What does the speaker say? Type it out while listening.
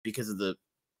because of the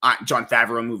Jon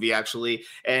Favreau movie, actually.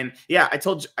 And yeah, I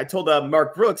told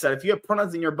Mark Brooks that if you have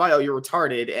pronouns in your bio, you're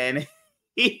retarded, and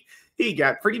he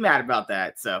got pretty mad about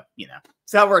that. So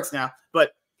that's how it works now.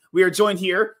 But we are joined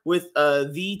here with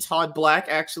the Todd Black,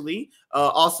 actually,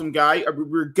 awesome guy. We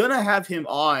were gonna have him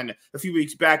on a few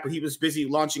weeks back, but he was busy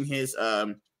launching his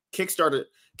Kickstarter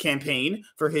campaign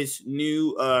for his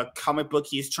new comic book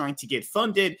he is trying to get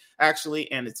funded,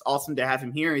 actually, and it's awesome to have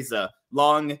him here. He's a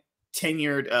long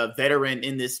tenured veteran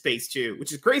in this space too,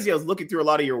 which is crazy. I was looking through a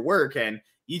lot of your work, and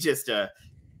you're just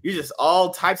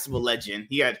all types of a legend.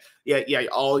 You had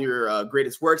all your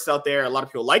greatest works out there. A lot of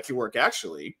people like your work,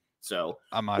 actually. So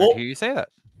I'm honored to hear you say that.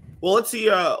 Well, let's see.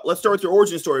 Let's start with your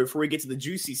origin story before we get to the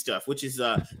juicy stuff, which is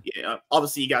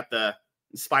obviously you got the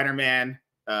Spider-Man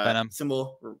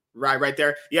symbol right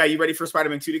there. Yeah, you ready for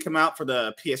Spider-Man 2 to come out for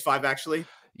the PS5? Actually,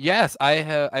 yes,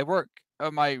 I work.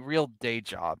 My real day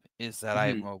job is that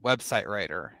I'm a website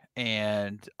writer,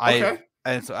 and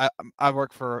so I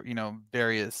work for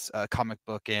various comic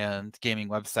book and gaming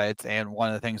websites, and one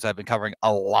of the things I've been covering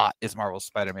a lot is Marvel's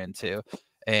Spider-Man 2.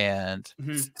 And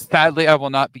sadly, I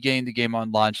will not be getting the game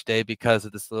on launch day because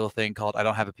of this little thing called I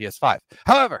don't have a PS5.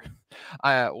 However,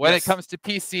 when it comes to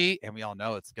PC, and we all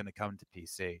know it's going to come to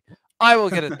PC, I will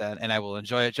get it then, and I will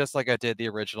enjoy it just like I did the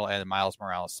original and the Miles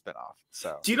Morales spinoff.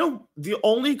 So, do you know the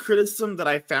only criticism that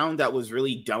I found that was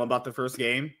really dumb about the first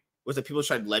game was that people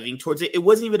tried levying towards it? It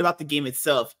wasn't even about the game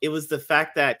itself. It was the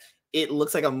fact that it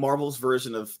looks like a Marvel's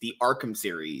version of the Arkham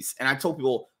series. And I told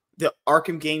people the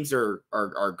Arkham games are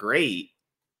great.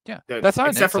 Yeah, that's fine.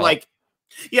 Except for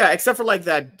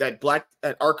that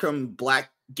Arkham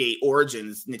Blackgate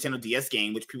Origins Nintendo DS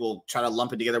game, which people try to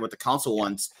lump it together with the console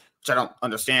ones, which I don't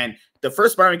understand. The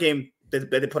first Spider-Man game that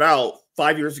they put out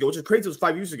 5 years ago, which is crazy, it was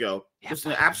 5 years ago. Just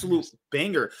an absolute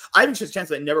banger. I haven't had a chance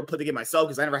to never played the game myself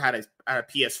because I never had a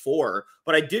PS4,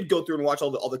 but I did go through and watch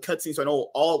all the cutscenes, so I know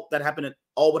all what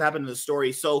happened in the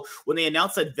story. So when they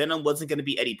announced that Venom wasn't going to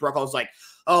be Eddie Brock, I was like,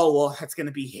 oh well, that's going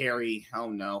to be Harry. Oh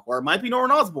no, or it might be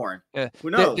Norman Osborn. Yeah,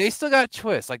 who knows? They still got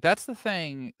twists. Like that's the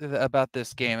thing about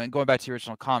this game. And going back to your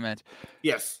original comment,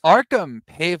 yes, Arkham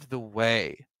paved the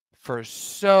way for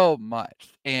so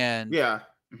much, and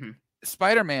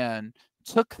Spider-Man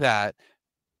took that,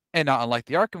 and not unlike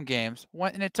the Arkham games,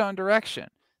 went in its own direction.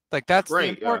 Like that's the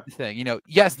important thing.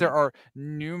 Yes, there are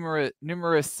numerous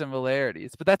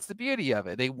similarities, but that's the beauty of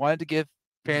it. They wanted to give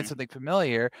fans something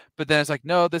familiar, but then it's like,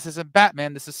 no, this isn't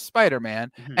Batman, this is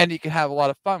Spider-Man, and you can have a lot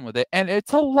of fun with it, and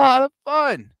it's a lot of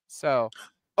fun. So,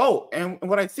 and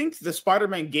what I think the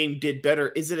Spider-Man game did better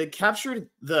is that it captured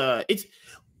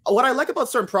what I like about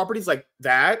certain properties like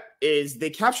that is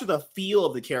they capture the feel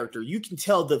of the character. You can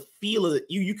tell the feel of it.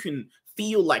 You can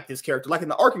feel like this character. Like in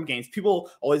the Arkham games,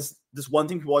 this one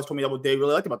thing people always told me that what they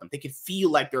really liked about them. They could feel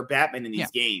like they're Batman in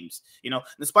these games. In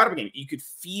the Spider-Man game, you could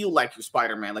feel like you're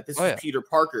Spider-Man. Like this is Peter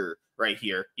Parker right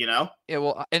here, Yeah,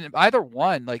 well, and either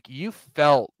one, like you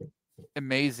felt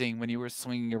amazing when you were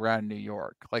swinging around New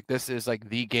York. Like this is like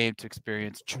the game to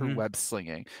experience true web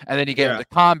slinging, and then you get into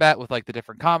combat with like the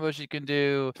different combos you can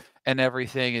do and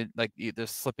everything, and like either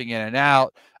slipping in and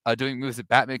out, doing moves that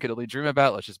Batman could only dream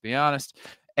about. Let's just be honest.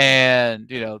 And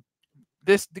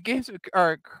the games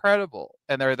are incredible,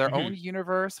 and they're their own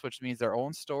universe, which means their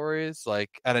own stories. Like,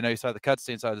 and I know you saw the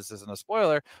cutscene, so this isn't a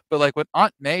spoiler, but like when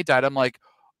Aunt May died, I'm like,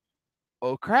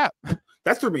 oh crap.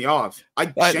 That threw me off. I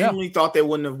genuinely thought they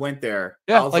wouldn't have went there.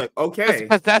 Yeah, I was like okay.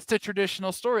 Because that's the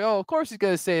traditional story. Oh, of course he's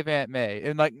going to save Aunt May.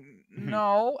 And like,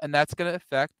 no. And that's going to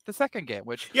affect the second game,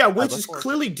 which is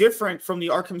clearly different from the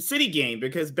Arkham City game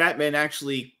because Batman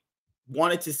actually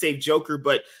wanted to save Joker,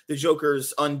 but the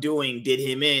Joker's undoing did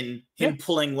him in. Him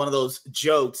pulling one of those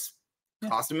jokes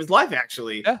cost him his life,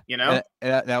 actually. And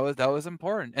that was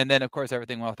important. And then, of course,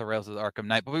 everything went off the rails with Arkham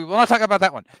Knight. But we will not talk about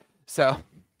that one. So,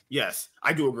 yes,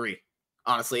 I do agree.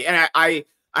 Honestly, and I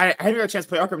haven't had a chance to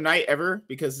play Arkham Knight ever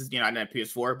because I didn't have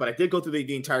PS4, but I did go through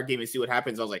the entire game and see what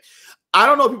happens. I was like, I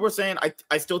don't know what people are saying.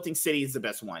 I still think City is the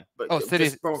best one. But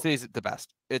City's the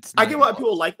best. I get why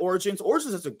people like Origins.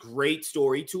 Origins has a great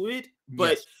story to it,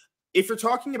 but if you're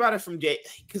talking about it from day,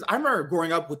 because I remember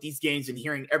growing up with these games and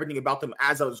hearing everything about them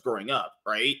as I was growing up,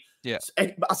 right? Yeah.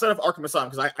 And outside of Arkham Asylum,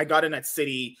 because I got in at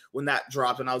City when that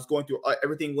dropped, and I was going through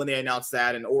everything when they announced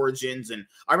that and Origins. And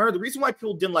I remember the reason why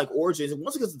people didn't like Origins, and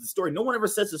once because of the story, no one ever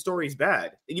says the story is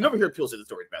bad. And you never hear people say the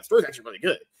story is bad. The story is actually really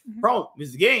good. Problem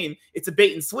is the game, it's a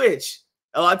bait and switch.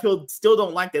 A lot of people still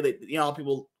don't like that.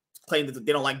 People claim that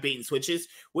they don't like bait and switches.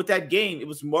 With that game, it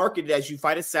was marketed as you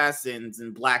fight assassins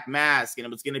and Black Mask, and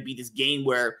it was going to be this game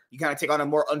where you kind of take on a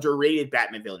more underrated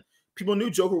Batman villain. people knew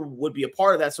Joker would be a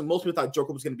part of that. So most people thought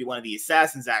Joker was going to be one of the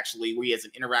assassins, actually, where he has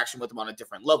an interaction with them on a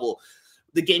different level.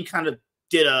 The game kind of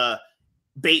did a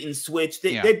bait and switch.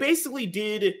 They basically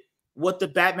did what the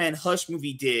Batman Hush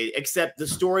movie did, except the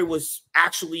story was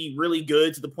actually really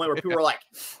good to the point where people were like,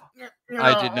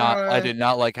 I did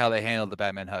not like how they handled the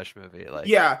Batman Hush movie. Like,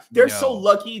 they're so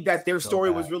lucky that their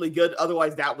story was really good.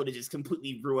 Otherwise, that would have just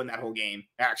completely ruined that whole game.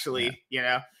 Actually,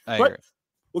 I but agree.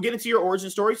 We'll get into your origin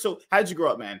story. So, how did you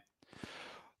grow up, man?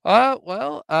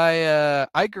 Well,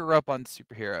 I grew up on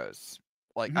superheroes.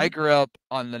 Like, I grew up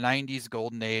on the '90s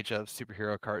golden age of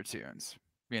superhero cartoons.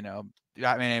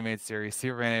 Batman animated series,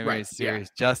 Superman animated series,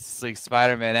 Justice League,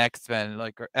 Spider-Man, X-Men,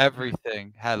 like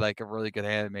everything had like a really good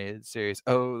animated series.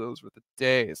 Oh, those were the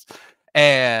days.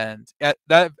 And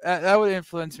that would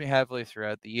influence me heavily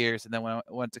throughout the years. And then when I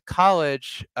went to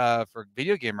college for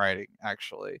video game writing,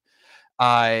 actually,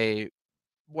 I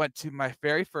went to my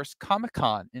very first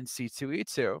Comic-Con in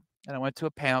C2E2, and I went to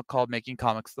a panel called Making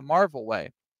Comics the Marvel Way.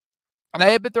 And I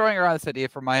had been throwing around this idea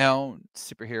for my own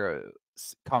superhero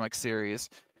comic series.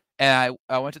 And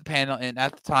I went to the panel, and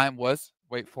at the time was,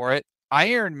 wait for it,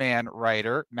 Iron Man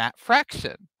writer Matt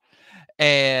Fraction.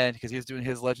 And because he was doing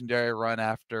his legendary run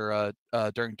after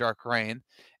during Dark Reign.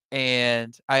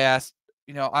 And I asked,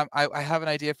 I have an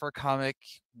idea for a comic.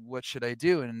 What should I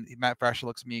do? And Matt Fraction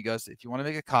looks at me, he goes, if you want to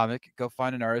make a comic, go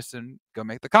find an artist and go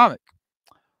make the comic.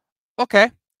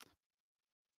 Okay.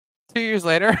 2 years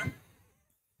later,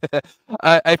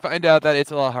 I find out that it's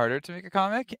a lot harder to make a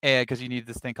comic, and because you need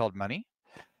this thing called money.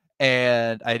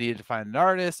 And I needed to find an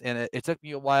artist, and it took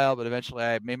me a while, but eventually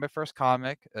I made my first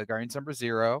comic, Guardians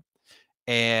 #0.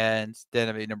 And then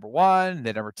I made #1,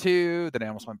 then #2, then I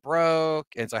almost went broke,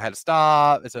 and so I had to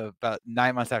stop. And so about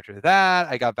 9 months after that,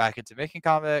 I got back into making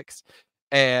comics,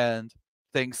 and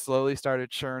things slowly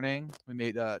started churning. We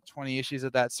made 20 issues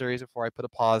of that series before I put a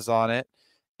pause on it.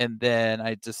 And then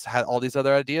I just had all these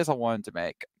other ideas I wanted to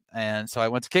make. And so I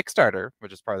went to Kickstarter,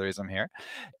 which is part of the reason I'm here.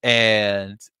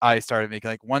 And I started making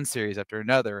like one series after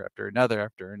another, after another,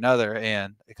 after another.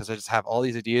 And because I just have all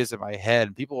these ideas in my head,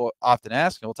 and people often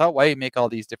ask me, well, Todd, why do you make all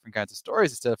these different kinds of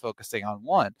stories instead of focusing on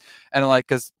one? And I'm like,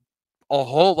 because a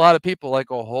whole lot of people like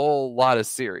a whole lot of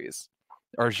series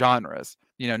or genres.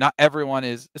 Not everyone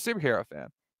is a superhero fan.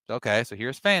 Okay, so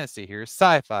here's fantasy, here's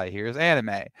sci-fi, here's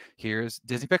anime, here's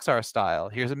Disney Pixar style,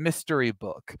 here's a mystery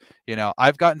book.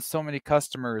 I've gotten so many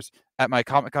customers at my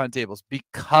Comic-Con tables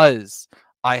because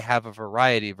I have a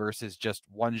variety versus just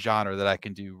one genre that I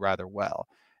can do rather well.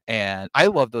 And I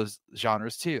love those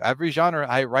genres too. Every genre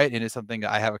I write in is something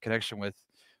that I have a connection with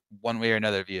one way or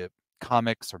another via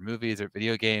comics or movies or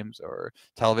video games or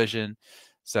television.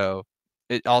 So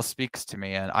it all speaks to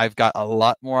me, and I've got a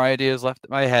lot more ideas left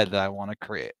in my head that I want to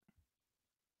create.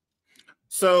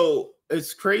 So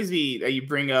it's crazy that you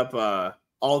bring up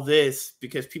all this,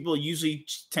 because people usually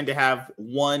tend to have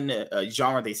one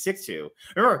genre they stick to.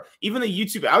 Remember, even the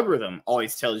YouTube algorithm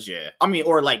always tells you,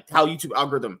 or like how YouTube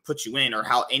algorithm puts you in, or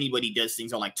how anybody does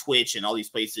things on like Twitch and all these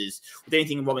places with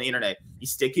anything involving the internet. You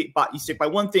stick by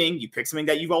one thing, you pick something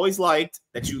that you've always liked,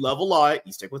 that you love a lot,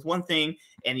 you stick with one thing,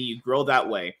 and you grow that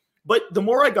way. But the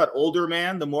more I got older,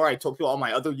 man, the more I told people on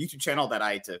my other YouTube channel that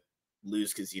I had to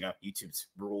lose because YouTube's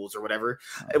rules or whatever,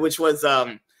 which was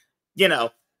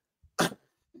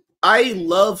I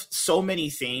love so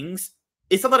many things.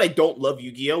 It's not that I don't love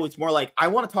Yu-Gi-Oh! It's more like I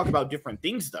want to talk about different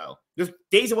things, though. There's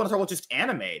days I want to talk about just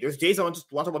anime. There's days I want to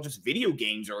talk about just video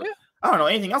games, or I don't know,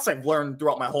 anything else I've learned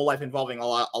throughout my whole life involving a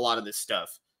lot of this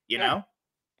stuff. No,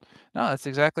 that's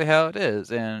exactly how it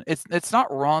is. And it's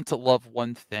not wrong to love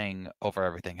one thing over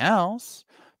everything else,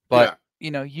 but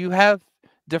you have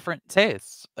different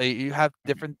tastes. You have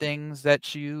different things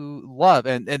that you love,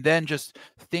 and then just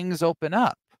things open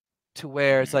up to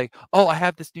where it's like, oh, I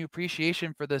have this new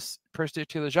appreciation for this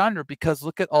particular genre because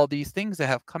look at all these things that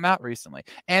have come out recently.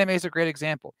 Anime is a great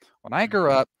example. When I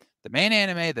grew up, the main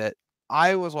anime that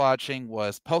I was watching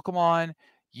was Pokemon,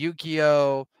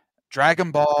 Yu-Gi-Oh,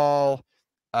 Dragon Ball,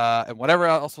 and whatever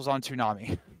else was on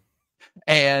Toonami.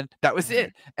 And that was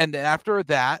it. And then after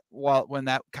that, when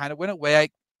that kind of went away,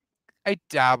 I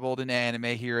dabbled in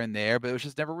anime here and there, but it was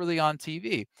just never really on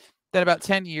TV. Then about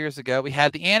 10 years ago, we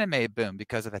had the anime boom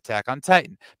because of Attack on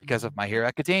Titan, because of My Hero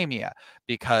Academia,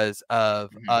 because of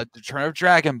the turn of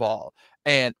Dragon Ball,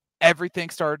 and everything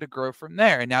started to grow from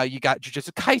there. And now you got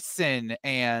Jujutsu Kaisen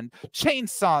and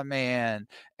Chainsaw Man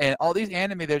and all these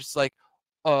anime. They're just like,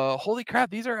 holy crap,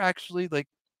 these are actually like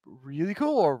really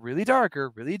cool or really dark or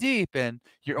really deep, and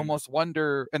you almost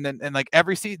wonder. And like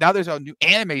every season now, there's a new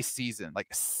anime season, like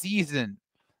a season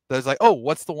that's like, oh,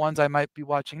 what's the ones I might be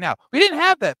watching now? We didn't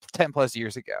have that 10 plus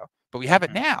years ago, but we have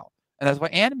it now. And that's why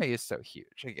anime is so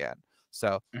huge again.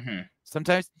 So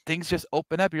sometimes things just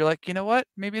open up. You're like, you know what?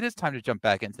 Maybe it is time to jump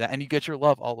back into that, and you get your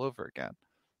love all over again.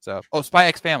 So, Spy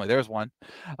X Family, there's one.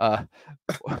 And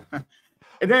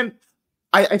then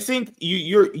I think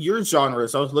your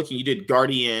genres. I was looking. You did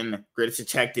Guardian, Greatest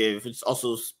Detective. It's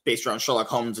also based around Sherlock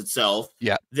Holmes itself.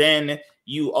 Yeah. Then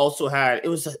you also had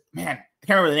man. I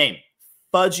can't remember the name.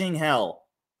 Fudging Hell.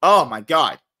 Oh my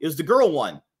god! It was the girl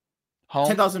one. Home?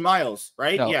 10,000 Miles,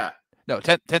 right? No. Yeah. No,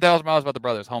 10,000 Miles about the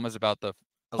brothers. Home is about the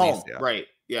Home, right?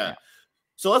 Yeah.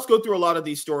 So let's go through a lot of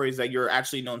these stories that you're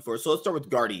actually known for. So let's start with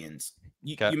Guardians.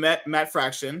 You met Matt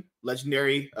Fraction,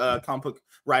 legendary comic book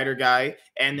writer guy,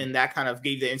 and then that kind of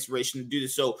gave the inspiration to do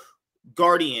this. So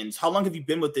Guardians, how long have you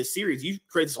been with this series? You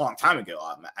created this a long time ago,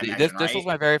 I imagine, this was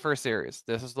my very first series.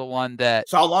 This is the one that...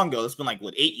 So how long ago? It's been like,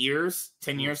 what, 8 years?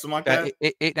 10 years, something like that?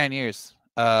 8-9 years,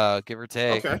 give or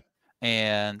take. Okay.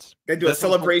 And they do a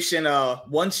celebration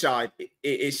one-shot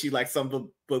issue like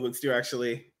some books do,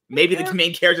 actually. Maybe the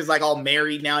main character's like all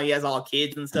married now. He has all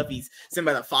kids and stuff. He's sitting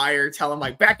by the fire telling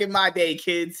like, back in my day,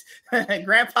 kids,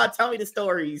 Grandpa, tell me the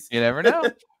stories. You never know.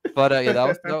 But yeah,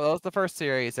 that was the first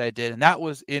series I did. And that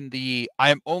was in the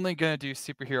I'm only going to do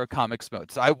superhero comics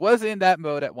mode. So I was in that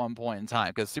mode at one point in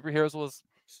time because superheroes was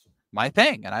my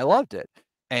thing and I loved it.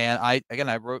 And I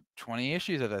wrote 20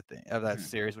 issues of that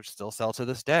series, which still sell to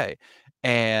this day.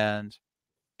 And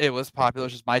it was popular.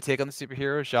 It's just my take on the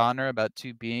superhero genre about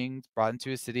two beings brought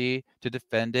into a city to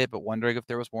defend it, but wondering if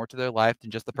there was more to their life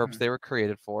than just the purpose they were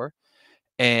created for.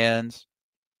 And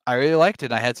I really liked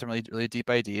it. I had some really, really deep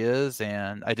ideas,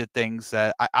 and I did things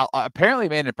that I apparently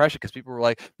made an impression because people were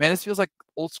like, man, this feels like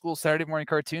old school Saturday morning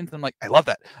cartoons. And I'm like, I love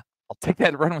that. I'll take that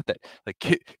and run with it. Like,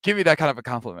 give me that kind of a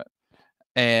compliment.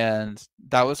 And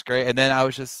that was great. And then I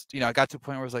was just, I got to a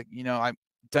point where I was like, I'm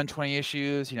done 20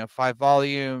 issues, 5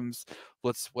 volumes.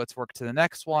 Let's work to the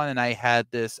next one. And I had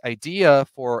this idea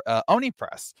for Oni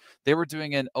Press. They were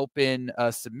doing an open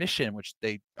submission, which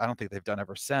I don't think they've done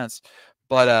ever since.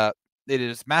 But it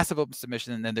is massive open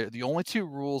submission. And then the only 2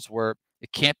 rules were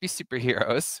it can't be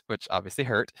superheroes, which obviously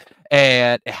hurt.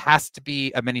 And it has to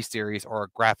be a miniseries or a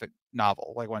graphic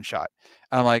novel, like one shot.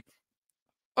 And I'm like,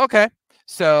 okay.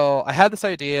 So I had this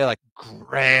idea, like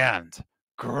grand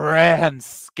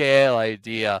scale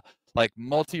idea, like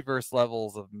multiverse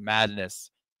levels of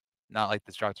madness. Not like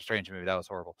the Doctor Strange movie, that was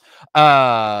horrible.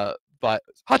 But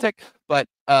hot take. But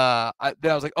then I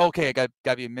was like, okay, I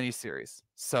gotta be a miniseries.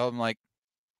 So I'm like,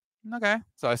 okay.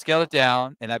 So I scaled it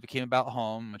down, and that became about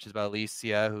Home, which is about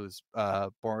Alicia, who's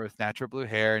born with natural blue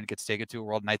hair and gets taken to a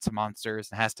world, Knights of Monsters,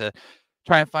 and has to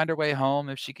try and find her way home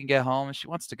if she can get home, and she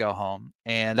wants to go home.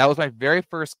 And that was my very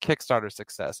first Kickstarter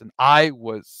success, and I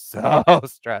was so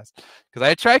stressed because I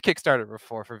had tried Kickstarter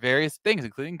before for various things,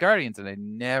 including Guardians, and I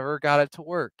never got it to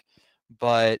work.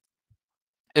 But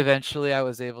eventually I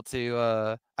was able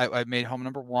to I made Home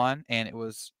 #1, and it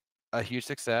was a huge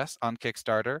success on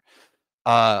Kickstarter.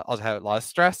 I also had a lot of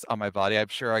stress on my body. I'm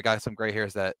sure I got some gray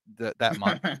hairs that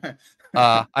month.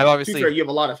 I've obviously you have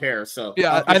a lot of hair, so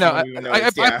yeah, I know.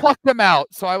 I plucked them out,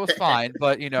 so I was fine.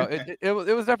 But it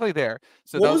was definitely there.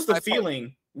 So what was the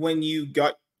feeling when you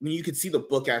could see the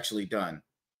book actually done?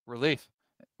 Relief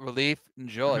and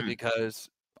joy, because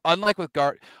unlike with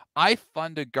I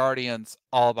funded Guardians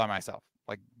all by myself.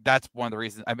 Like, that's one of the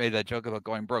reasons I made that joke about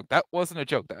going broke. That wasn't a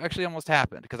joke. That actually almost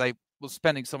happened because I was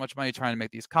spending so much money trying to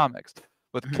make these comics.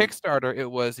 With Kickstarter, it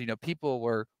was, people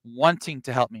were wanting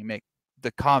to help me make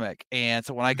the comic. And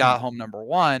so when I got Home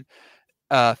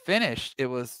 #1 finished, it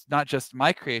was not just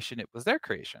my creation, it was their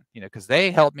creation, because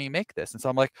they helped me make this. And so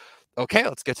I'm like, okay,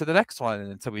 let's get to the next one.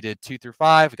 And so we did 2 through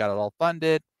 5, we got it all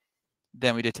funded.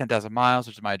 Then we did 10,000 Miles,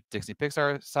 which is my Disney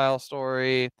Pixar style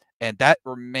story. And that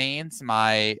remains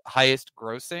my highest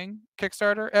grossing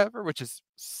Kickstarter ever, which is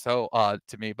so odd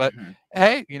to me. But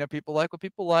hey, people like what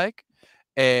people like.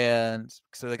 And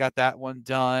so they got that one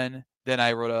done. Then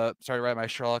I started writing my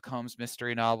Sherlock Holmes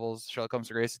mystery novels, Sherlock Holmes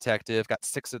the Greatest Detective. Got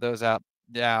 6 of those out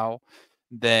now.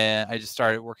 Then I just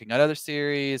started working on other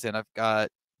series, and I've got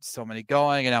so many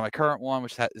going. And now my current one,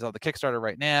 which is on the Kickstarter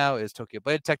right now, is Tokyo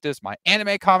Blade Detectives, my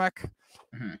anime comic.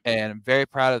 And I'm very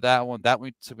proud of that one. That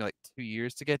one took me like 2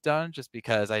 years to get done, just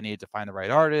because I needed to find the right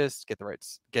artist, get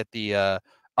the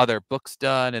other books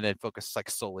done, and then focus like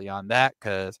solely on that,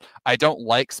 because I don't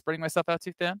like spreading myself out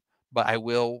too thin, but I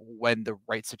will when the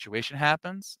right situation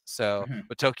happens. So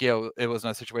with Tokyo, it was in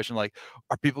a situation like,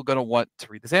 are people going to want to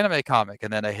read this anime comic?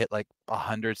 And then I hit like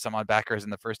 100 some odd backers in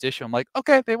the first issue. I'm like,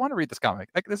 okay, they want to read this comic.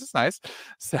 Like, this is nice.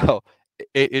 So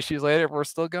 8 issues later, we're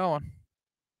still going.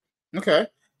 Okay.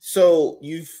 So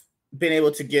you've been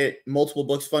able to get multiple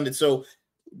books funded. So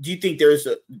do you think there's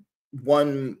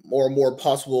one or more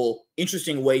possible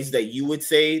interesting ways that you would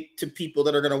say to people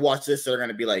that are going to watch this, that are going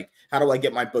to be like, how do I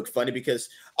get my book funded? Because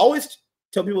I always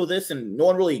tell people this and no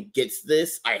one really gets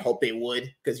this. I hope they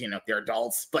would, because, you know, they're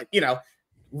adults, but, you know,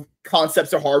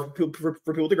 concepts are hard for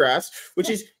people to grasp, which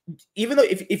is, even though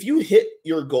if you hit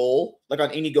your goal, like on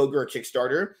Indiegogo or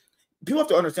Kickstarter, people have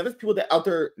to understand there's people that out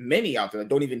there, many out there that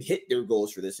don't even hit their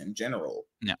goals for this in general.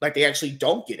 Yeah. Like they actually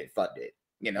don't get it funded,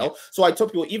 you know? Yeah. So I tell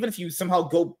people, even if you somehow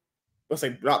go, let's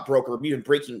say not broke or even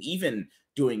breaking even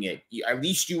doing it, at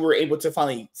least you were able to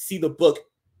finally see the book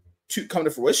to come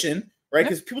to fruition, right?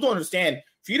 Because people don't understand,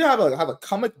 for you to have a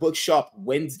comic book shop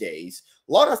Wednesdays,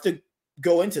 a lot has to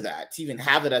go into that to even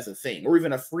have it as a thing, or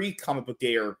even a free comic book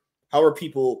day, or however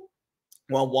people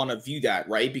want to view that,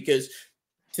 right? Because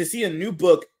to see a new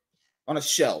book on a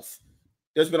shelf,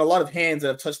 there's been a lot of hands that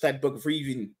have touched that book before you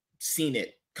even seen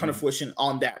it come to fruition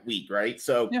on that week, right?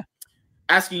 So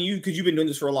asking you, because you've been doing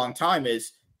this for a long time,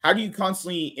 is how do you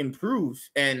constantly improve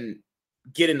and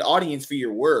get an audience for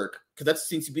your work? Because that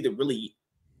seems to be the really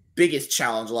biggest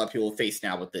challenge a lot of people face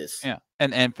now with this. Yeah,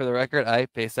 and for the record, I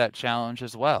face that challenge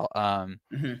as well.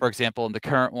 For example, in the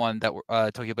current one that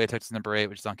Tokyo Blade Texas #8,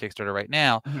 which is on Kickstarter right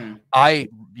now,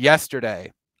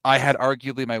 yesterday I had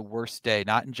arguably my worst day,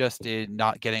 not just in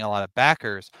not getting a lot of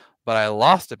backers, but I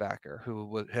lost a backer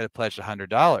who had pledged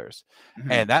 $100,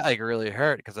 and that like really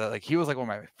hurt because like he was like one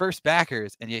of my first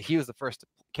backers, and yet he was the first to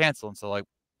cancel, and so like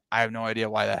I have no idea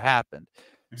why that happened.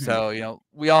 So, you know,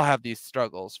 we all have these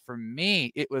struggles. For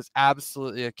me, it was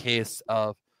absolutely a case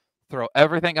of throw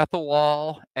everything at the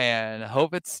wall and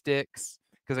hope it sticks.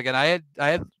 Because again, I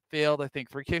had failed, I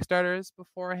think, 3 Kickstarters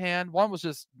beforehand. One was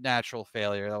just natural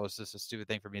failure. That was just a stupid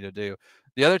thing for me to do.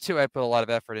 The other 2 I put a lot of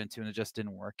effort into, and it just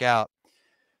didn't work out.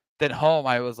 Then home,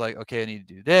 I was like, okay, I need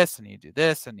to do this, I need to do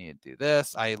this, I need to do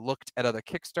this. I looked at other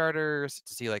Kickstarters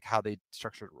to see like how they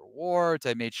structured rewards.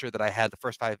 I made sure that I had the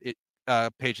first 5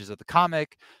 pages of the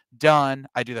comic done.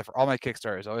 I do that for all my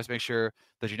Kickstarters. I always make sure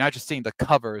that you're not just seeing the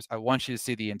covers. I want you to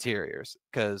see the interiors,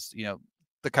 because, you know,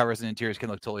 the covers and interiors can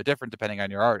look totally different depending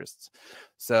on your artists.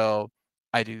 So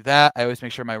I do that. I always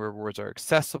make sure my rewards are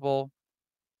accessible.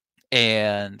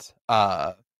 And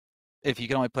if you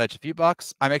can only pledge a few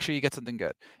bucks, I make sure you get something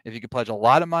good. If you can pledge a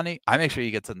lot of money, I make sure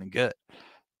you get something good.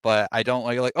 But I don't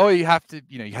like, oh, you have to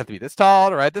be this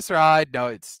tall to ride this ride. No,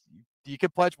 it's, you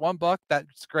can pledge $1,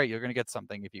 that's great. You're going to get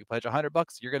something. If you pledge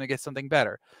 $100, you're going to get something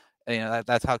better. And, you know,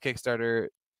 that's how Kickstarter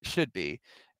should be,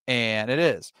 and it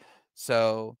is.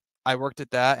 So I worked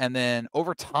at that, and then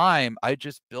over time, I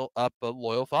just built up a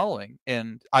loyal following,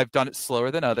 and I've done it slower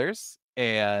than others,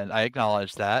 and I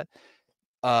acknowledge that.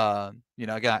 You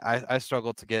know, again, I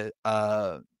struggle to get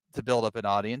to build up an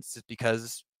audience just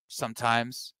because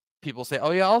sometimes people say, oh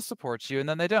yeah, I'll support you, and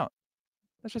then they don't.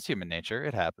 That's just human nature.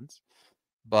 It happens.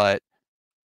 But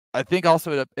I think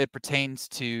also it pertains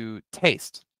to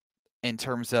taste in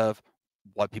terms of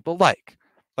what people like.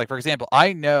 Like, for example,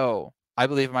 I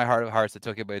believe in my heart of hearts that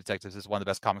Tokyo Blade Detectives is one of the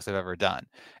best comics I've ever done.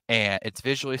 And it's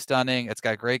visually stunning. It's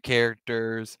got great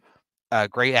characters,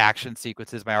 great action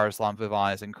sequences. My artist, Lam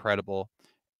Vivant, is incredible.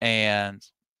 And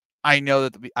I know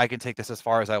that I can take this as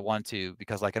far as I want to,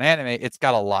 because like an anime, it's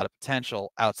got a lot of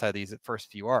potential outside these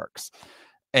first few arcs.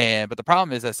 But the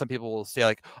problem is that some people will say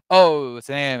like, oh, it's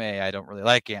an anime, I don't really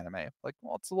like anime. Like,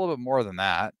 well, it's a little bit more than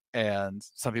that. And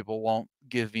some people won't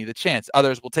give me the chance.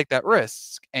 Others will take that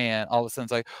risk, and all of a sudden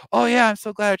it's like, oh yeah, I'm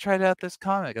so glad I tried out this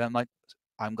comic. And I'm like,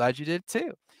 I'm glad you did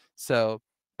too. So,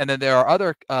 and then there are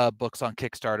other books on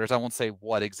Kickstarters. I won't say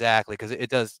what exactly, because it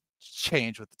does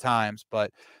change with the times,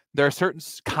 but there are certain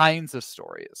kinds of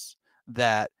stories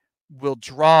that will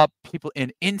draw people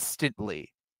in instantly,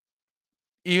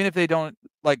 even if they don't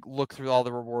like look through all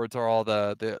the rewards or all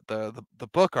the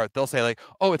book art. They'll say like,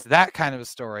 oh, it's that kind of a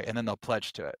story, and then they'll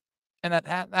pledge to it. And that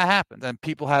happens, and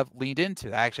people have leaned into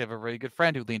it. I actually have a really good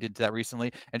friend who leaned into that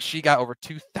recently, and she got over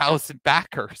 2,000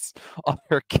 backers on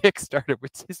her Kickstarter,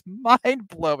 which is mind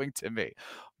blowing to me.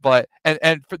 But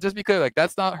and for, just be clear, like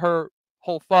that's not her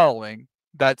whole following.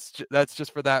 That's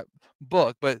just for that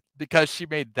book. But because she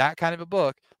made that kind of a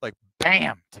book, like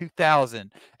bam,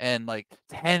 2,000 and like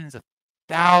tens of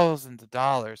thousands of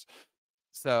dollars.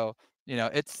 So, you know,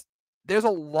 there's a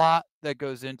lot that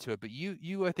goes into it, but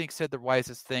you I think said the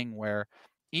wisest thing, where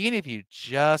even if you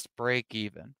just break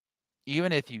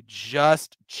even if you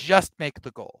just make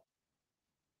the goal,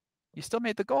 you still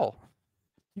made the goal.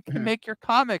 You can make your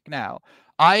comic now.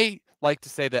 I like to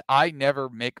say that I never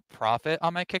make profit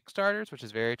on my Kickstarters, which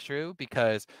is very true,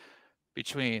 because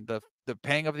between the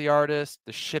paying of the artist,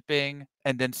 the shipping,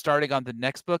 and then starting on the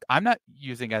next book, I'm not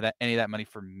using any of that money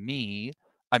for me.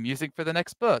 I'm using for the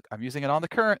next book. I'm using it on the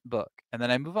current book, and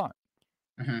then I move on.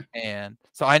 Mm-hmm. And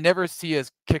so I never see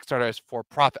as Kickstarter as for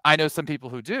profit. I know some people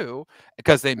who do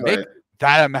because they make Right.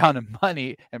 that amount of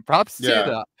money, and props to Yeah.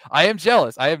 them. I am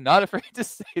jealous. I am not afraid to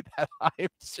say that. I am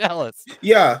jealous.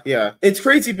 Yeah, yeah. It's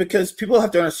crazy because people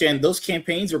have to understand those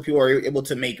campaigns where people are able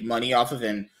to make money off of,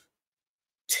 and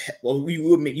well,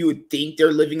 you would think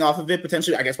they're living off of it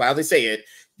potentially. I guess by how they say it,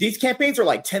 these campaigns are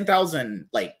like 10,000,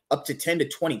 like up to 10 to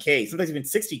 20K, sometimes even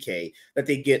 60K that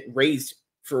they get raised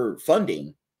for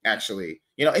funding. Actually,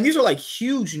 and these are like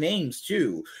huge names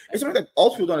too. It's something that all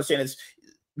people don't understand is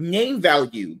name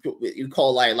value. You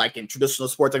call like in traditional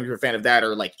sports. I'm a fan of that,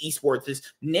 or like esports. This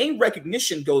name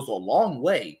recognition goes a long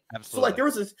way. Absolutely. So like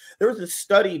there was a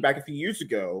study back a few years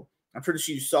ago. I'm pretty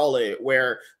sure you saw it,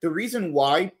 where the reason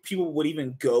why people would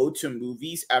even go to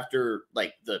movies after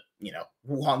like the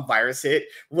Wuhan virus hit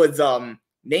was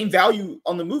name value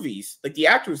on the movies, like the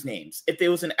actors' names. If there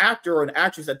was an actor or an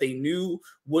actress that they knew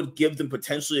would give them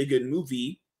potentially a good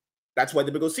movie, that's why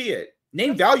they would go see it.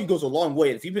 Name value goes a long way.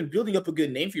 And if you've been building up a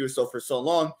good name for yourself for so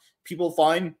long, people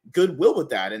find goodwill with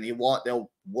that, and they'll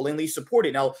willingly support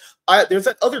it. Now, there's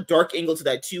that other dark angle to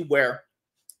that too, where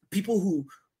people who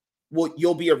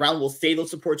you'll be around will say they'll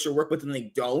support your work, but then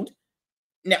they don't.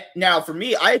 Now for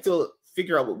me, I have to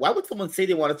figure out, why would someone say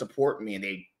they want to support me and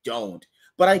they don't?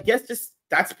 But I guess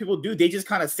that's what people do. They just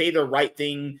kind of say the right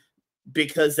thing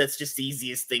because that's just the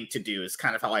easiest thing to do. Is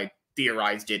kind of how I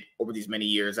theorized it over these many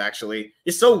years. Actually,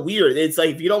 it's so weird. It's like,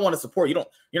 if you don't want to support, you're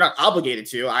not obligated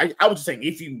to. I was just saying,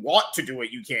 if you want to do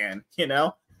it, you can.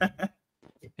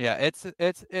 Yeah, it's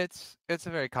a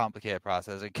very complicated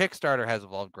process, and Kickstarter has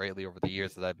evolved greatly over the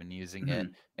years that I've been using it,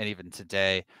 and even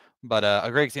today. But a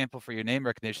great example for your name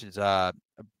recognition is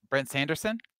Brent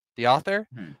Sanderson, the author.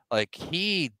 Like,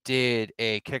 he did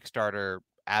a Kickstarter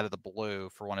out of the blue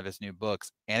for one of his new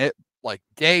books, and it, like,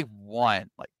 day one,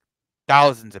 like,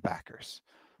 thousands of backers,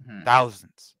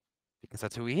 thousands, because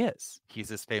that's who he is. He's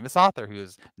this famous author who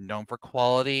is known for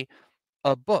quality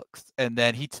of books, and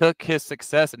then he took his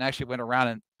success and actually went around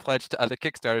and pledged to other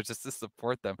Kickstarters just to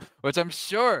support them, which I'm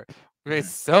sure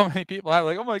so many people have,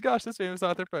 like, oh my gosh, this famous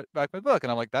author put back my book,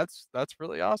 and I'm like, that's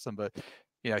really awesome. But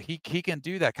he can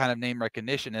do that kind of name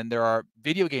recognition, and there are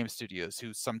video game studios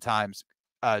who sometimes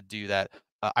do that.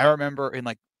 I remember in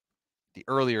like the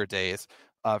earlier days,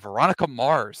 Veronica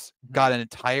Mars got an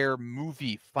entire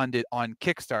movie funded on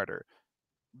Kickstarter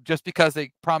just because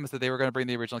they promised that they were going to bring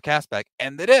the original cast back,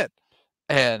 and they did.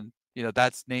 And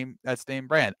that's name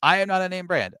brand. I am not a name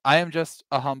brand. I am just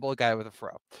a humble guy with a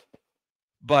fro.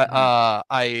 But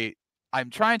I'm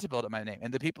trying to build up my name,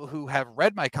 and the people who have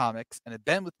read my comics and have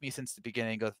been with me since the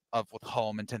beginning of with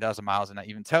Home and 10,000 Miles and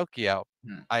even Tokyo,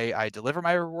 I deliver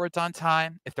my rewards on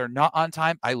time. If they're not on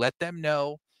time, I let them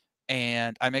know,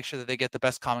 and I make sure that they get the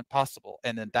best comic possible,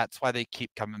 and then that's why they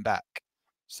keep coming back.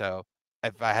 So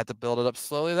if I had to build it up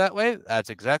slowly that way, that's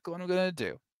exactly what I'm going to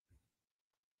do.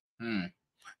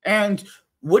 And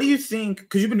what do you think?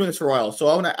 Because you've been doing this for a while, so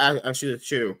I want to ask you this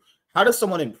too. How does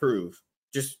someone improve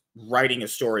just writing a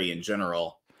story in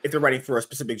general if they're writing for a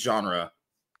specific genre?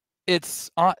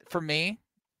 It's for me,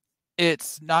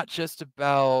 it's not just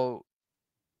about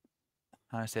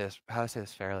how do I say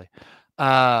this fairly.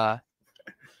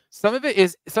 Some of it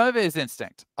is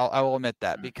instinct. I will admit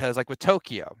that, because like with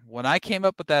Tokyo, when I came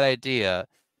up with that idea,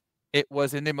 it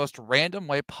was in the most random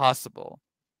way possible.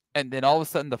 And then all of a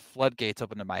sudden the floodgates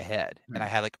opened in my head, and I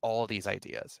had like all these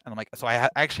ideas, and I'm like, so I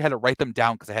actually had to write them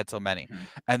down because I had so many.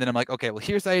 And then I'm like, okay, well,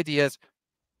 here's the ideas.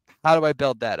 How do I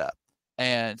build that up?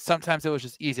 And sometimes it was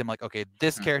just easy. I'm like, okay,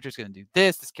 this character's going to do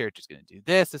this. This character's going to do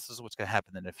this. This is what's going to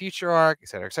happen in the future arc, et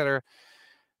cetera, et cetera.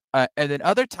 And then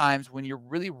other times when you're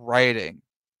really writing,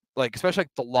 like especially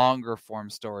like the longer form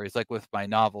stories, like with my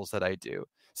novels that I do,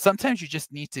 sometimes you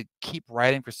just need to keep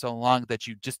writing for so long that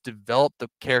you just develop the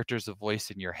characters'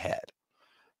 voice in your head.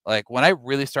 Like when I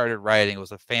really started writing, it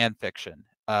was a fan fiction,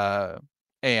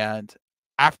 and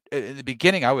in the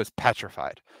beginning, I was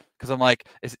petrified because I'm like,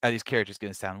 are these characters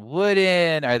going to sound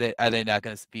wooden? Are they not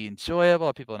going to be enjoyable?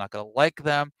 Are people not going to like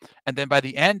them? And then by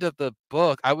the end of the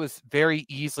book, I was very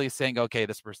easily saying, okay,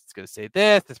 this person's going to say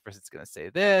this person's going to say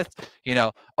this.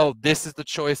 Oh, this is the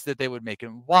choice that they would make,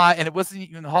 and why? And it wasn't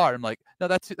even hard. I'm like, no,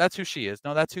 that's who she is.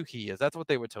 No, that's who he is. That's what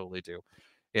they would totally do.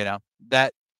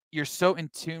 That you're so in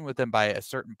tune with them by a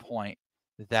certain point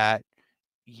that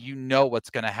what's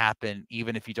going to happen,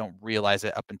 even if you don't realize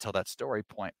it up until that story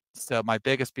point. So my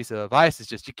biggest piece of advice is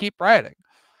just you keep writing.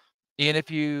 And if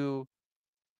you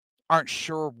aren't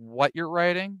sure what you're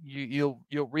writing, you'll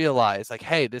realize like,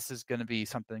 hey, this is going to be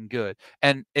something good.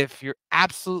 And if you're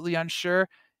absolutely unsure,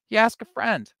 you ask a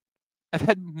friend. I've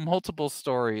had multiple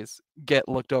stories get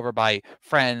looked over by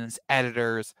friends,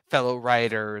 editors, fellow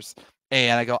writers,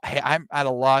 and I go, "Hey, I'm at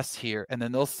a loss here," and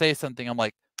then they'll say something. I'm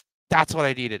like, "That's what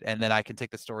I needed," and then I can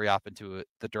take the story off into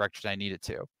the direction I need it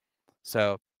to.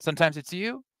 So sometimes it's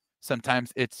you,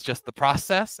 sometimes it's just the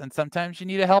process, and sometimes you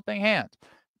need a helping hand.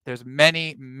 There's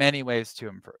many, many ways to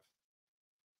improve.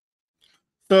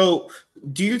 So,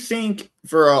 do you think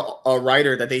for a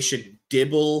writer that they should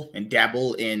dibble and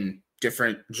dabble in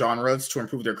different genres to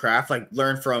improve their craft, like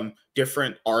learn from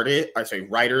different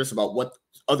writers about what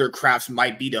other crafts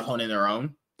might be to hone in their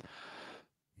own?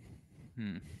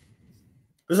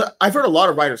 I've heard a lot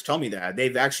of writers tell me that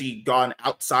they've actually gone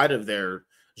outside of their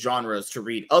genres to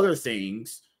read other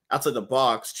things outside the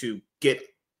box to get,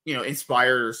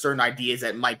 inspired or certain ideas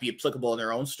that might be applicable in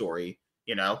their own story,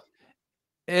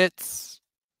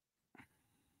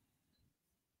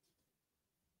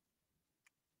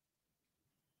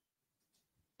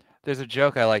 There's a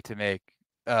joke I like to make.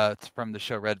 It's from the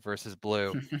show Red versus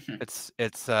Blue. it's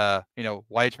why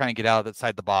are you trying to get out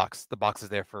outside the box? The box is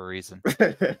there for a reason.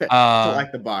 I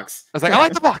like the box. I was like, I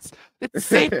like the box. It's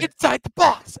safe inside the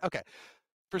box. Okay.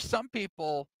 For some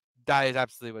people, that is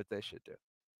absolutely what they should do.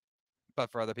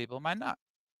 But for other people, it might not.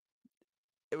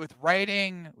 With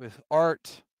writing, with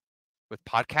art, with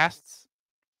podcasts,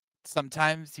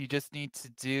 sometimes you just need to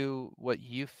do what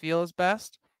you feel is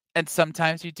best. And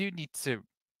sometimes you do need to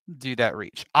do that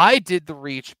reach. I did the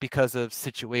reach because of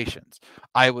situations.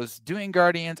 I was doing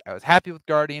Guardians. I was happy with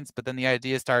Guardians, but then the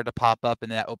idea started to pop up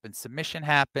and that open submission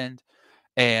happened.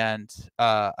 And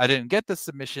I didn't get the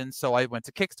submission, so I went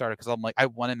to Kickstarter because I'm like, I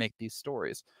want to make these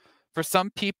stories. For some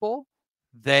people,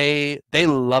 they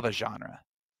love a genre.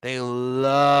 They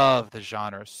love the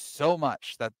genre so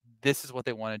much that this is what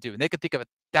they want to do. And they could think of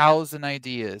 1,000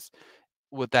 ideas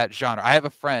with that genre. I have a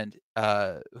friend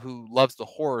who loves the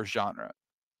horror genre,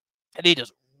 and he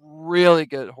does really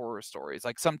good horror stories.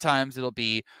 Like sometimes it'll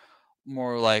be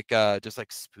more like just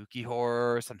like spooky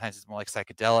horror. Sometimes it's more like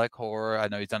psychedelic horror. I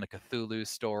know he's done a Cthulhu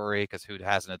story because who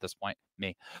hasn't at this point?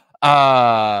 Me.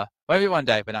 Maybe one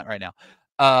day, but not right now.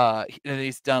 And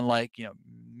he's done like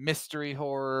mystery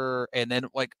horror, and then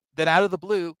out of the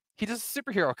blue, he does a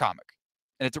superhero comic,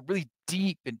 and it's a really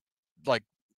deep and like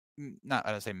not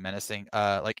I don't say menacing,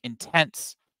 like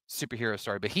intense superhero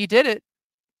story. But he did it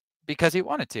because he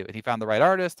wanted to, and he found the right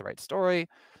artist, the right story.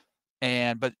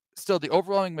 But still the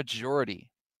overwhelming majority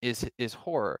is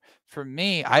horror. For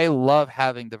me, I love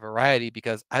having the variety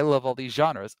because I love all these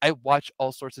genres. I watch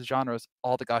all sorts of genres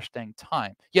all the gosh dang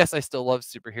time. Yes, I still love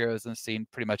superheroes and seen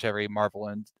pretty much every Marvel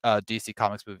and DC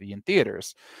Comics movie in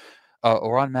theaters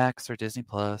or on Max or Disney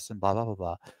Plus and blah blah blah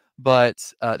blah.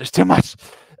 But there's too much.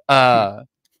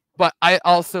 But I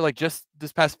also just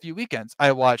this past few weekends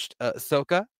I watched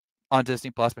Ahsoka on Disney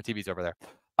Plus. My TV's over there.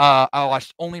 I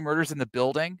watched Only Murders in the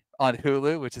Building on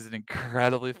Hulu, which is an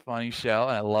incredibly funny show,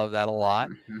 and I love that a lot.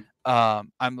 Mm-hmm.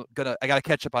 I gotta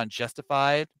catch up on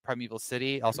Justified, Primeval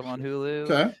City, also on Hulu.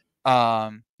 Okay.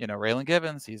 Raylan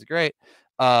Givens, he's great.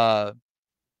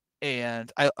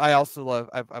 And I also love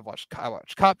I watch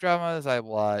cop dramas, I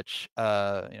watch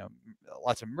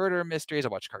lots of murder mysteries, I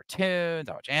watch cartoons,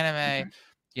 I watch anime.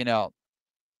 Mm-hmm.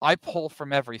 I pull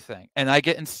from everything, and I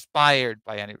get inspired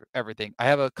by everything. I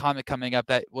have a comic coming up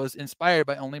that was inspired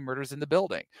by Only Murders in the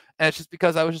Building, and it's just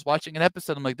because I was just watching an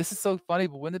episode. I'm like, this is so funny,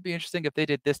 but wouldn't it be interesting if they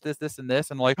did this, this, this, and this?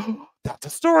 And I'm like, oh, that's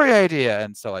a story idea,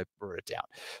 and so I wrote it down.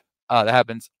 That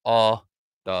happens all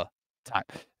the time.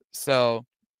 So,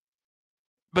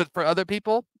 but for other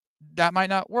people, that might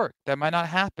not work. That might not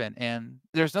happen, and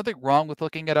there's nothing wrong with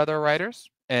looking at other writers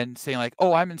and saying like,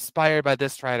 oh, I'm inspired by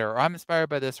this writer, or I'm inspired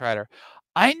by this writer.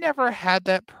 I never had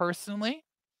that personally.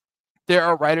 There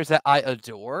are writers that I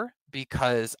adore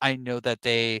because I know that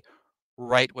they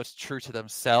write what's true to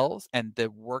themselves and the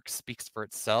work speaks for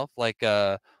itself, like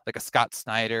a Scott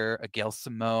Snyder, a Gail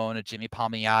Simone, a Jimmy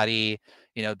Palmiotti.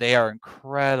 They are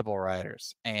incredible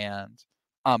writers, and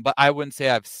but I wouldn't say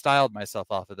I've styled myself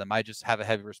off of them. I just have a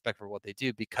heavy respect for what they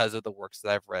do because of the works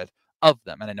that I've read of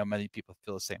them, and I know many people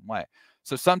feel the same way.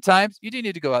 So sometimes you do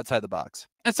need to go outside the box,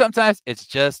 and sometimes it's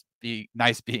just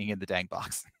nice being in the dang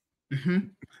box. Mm-hmm.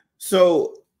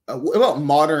 So what about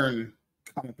modern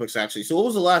comic books, actually? So what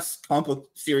was the last comic book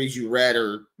series you read,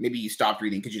 or maybe you stopped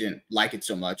reading because you didn't like it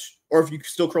so much? Or if you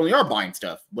still currently are buying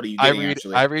stuff, what are you getting,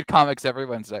 actually? I read comics every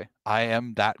Wednesday. I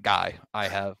am that guy. I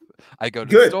go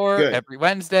to the store every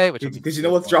Wednesday. Did you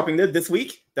know what's dropping this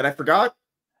week that I forgot?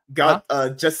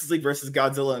 Justice League versus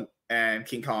Godzilla and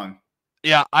King Kong.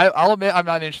 Yeah, I'll admit I'm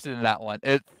not interested in that one.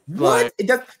 What?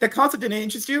 That concept didn't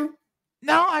interest you?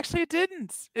 No, actually, it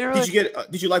didn't.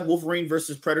 Did you like Wolverine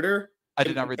versus Predator? I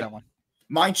did not read that one.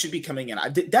 mine should be coming in.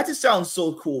 That just sounds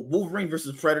so cool. Wolverine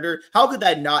versus Predator. How could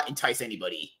that not entice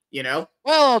anybody? You know?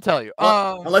 Well, I'll tell you.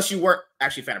 Unless you weren't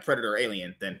actually a fan of Predator or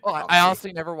Alien, then well, I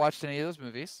honestly never watched any of those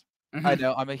movies. I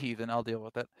know I'm a heathen. I'll deal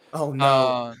with it. Oh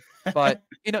no. But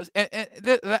you know, and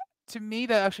that to me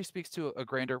that actually speaks to a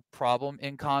grander problem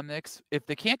in comics. If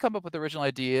they can't come up with original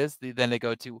ideas, then they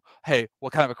go to, hey,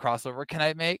 what kind of a crossover can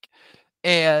I make?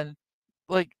 And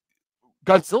like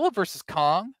Godzilla versus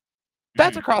Kong,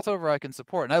 that's a crossover I can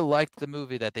support. And I liked the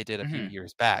movie that they did a few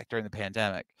years back during the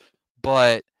pandemic.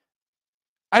 But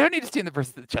I don't need to see them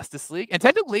versus the Justice League. And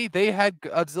technically, they had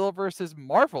Godzilla versus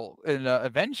Marvel in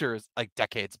Avengers like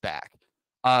decades back.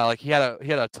 Like he had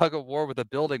a tug of war with a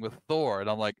building with Thor, and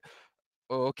I'm like,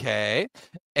 okay.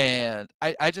 And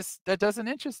I just that doesn't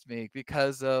interest me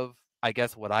because of I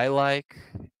guess what I like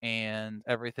and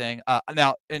everything.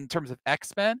 Now, in terms of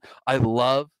X-Men, I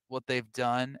love what they've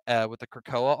done with the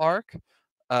Krakoa arc.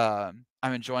 I'm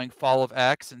enjoying Fall of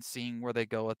X and seeing where they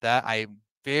go with that. I'm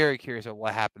very curious about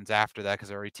what happens after that because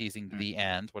they're already teasing the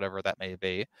end, whatever that may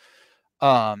be.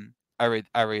 I read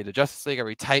the Justice League, I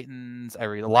read Titans, I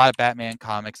read a lot of Batman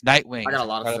comics. Nightwing I got is a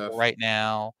lot of stuff right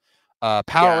now.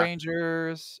 Power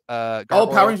Rangers.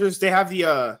 Power Rangers. They have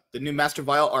the new Master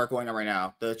Vile arc going on right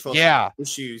now. The 12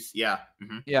 issues. Yeah.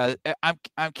 Yeah.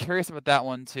 I'm curious about that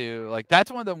one too. Like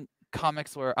that's one of the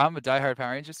comics where I'm a diehard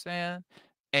Power Rangers fan.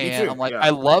 And I'm like, I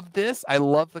love this. I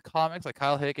love the comics, like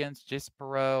Kyle Higgins, Jason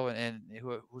Perot, and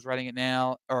who's writing it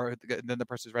now, or then the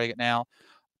person who's writing it now.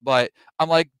 But I'm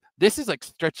like, this is like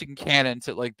stretching canon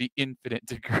to like the infinite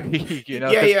degree, you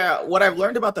know? Yeah. What I've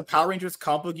learned about the Power Rangers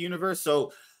comic book universe,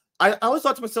 so I always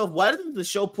thought to myself, why didn't the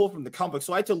show pull from the comic book?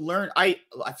 So I had to learn. A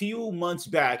few months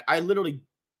back, I literally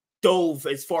dove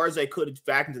as far as I could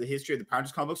back into the history of the Power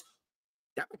Rangers comic books.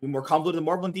 That would be more convoluted than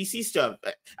Marvel and DC stuff.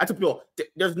 I tell people,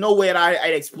 there's no way that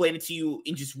I'd explain it to you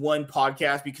in just one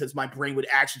podcast because my brain would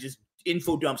actually just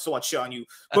info dump so much shit on you.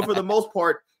 But for the most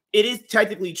part, it is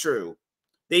technically true.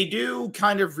 They do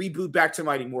kind of reboot back to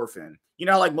Mighty Morphin. You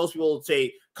know how like most people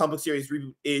say comic series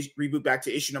reboot back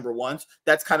to issue number 1?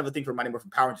 That's kind of a thing for Mighty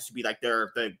Morphin Power Rangers to be like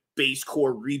the base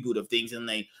core reboot of things, and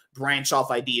they branch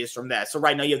off ideas from that. So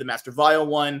right now you have the Master Vile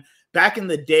one. Back in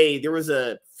the day, there was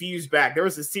a fuse back. There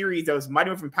was a series that was Mighty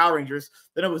Morphin Power Rangers.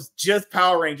 Then it was just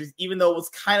Power Rangers, even though it was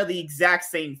kind of the exact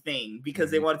same thing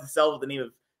because they wanted to sell with the name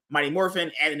of Mighty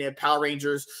Morphin and the name of Power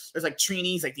Rangers. There's like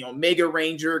Trini's, like the Omega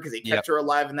Ranger, because they kept her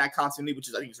alive in that continuity, which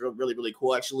is I think is really, really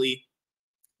cool, actually.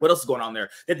 What else is going on there?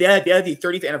 They had the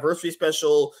 30th anniversary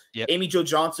special. Amy Jo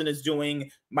Johnson is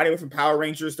doing Mighty Morphin Power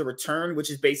Rangers: The Return,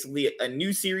 which is basically a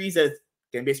new series that's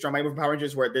based around Mighty Morphin Power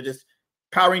Rangers, where they're just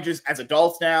Power Rangers as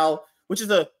adults now, which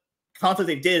is a concept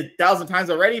they did 1,000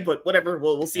 times already. But whatever,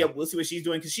 we'll see. We'll see what she's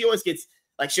doing because she always gets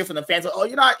like shit from the fans. Like, oh,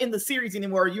 you're not in the series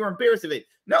anymore. You're embarrassed of it.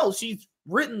 No, she's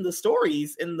written the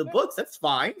stories in the books. That's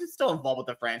fine. It's still involved with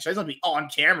the franchise. Don't be on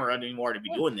camera anymore to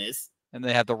be doing this. And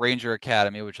they have the Ranger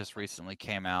Academy, which just recently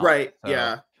came out. Right. So,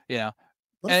 yeah. You know,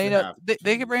 and you know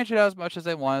they can branch it out as much as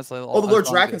they want. The Lord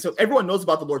Draken stuff. Everyone knows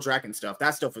about the Lord Draken stuff.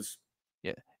 That stuff was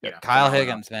Kyle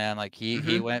Higgins, man. Like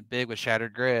he went big with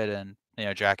Shattered Grid, and you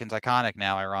know Draken's iconic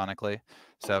now, ironically.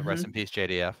 So rest in peace,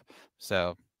 JDF.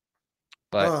 So,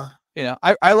 but you know,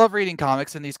 I love reading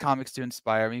comics, and these comics do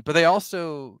inspire me. But they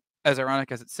also, as ironic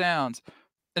as it sounds,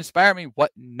 inspire me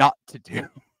what not to do.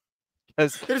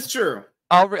 Because it is true.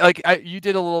 You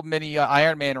did a little mini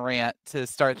Iron Man rant to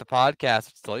start the podcast,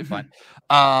 which is totally fun.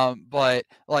 But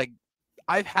like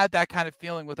I've had that kind of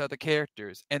feeling with other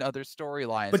characters and other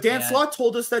storylines. But Dan Slott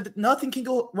told us that nothing can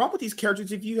go wrong with these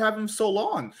characters if you have them so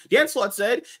long. Dan Slott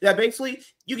said that basically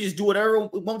you can just do whatever you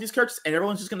want with these characters and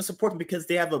everyone's just going to support them because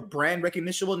they have a brand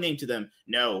recognitionable name to them.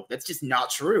 No, that's just not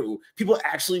true. People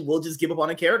actually will just give up on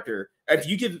a character. If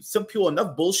you give some people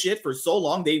enough bullshit for so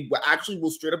long, they actually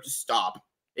will straight up just stop.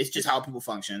 It's just how people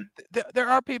function. There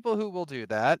are people who will do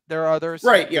that. There are others.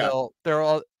 Right, yeah. There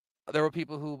are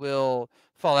people who will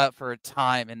fall out for a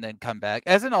time and then come back.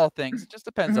 As in all things, it just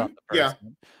depends on the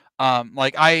person. Yeah.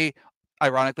 Like I,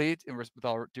 ironically, with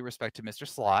all due respect to Mr.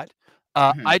 Slott,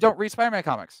 I don't read Spider-Man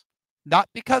comics. Not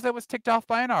because I was ticked off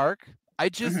by an arc. I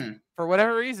just, for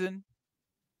whatever reason,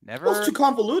 never. It was too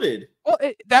convoluted. Well,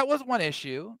 that was one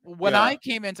issue. When I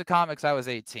came into comics, I was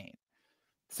 18.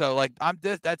 So like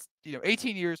that's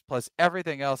 18 years plus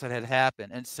everything else that had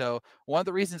happened, and so one of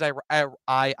the reasons I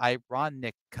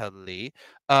ironically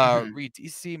read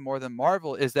DC more than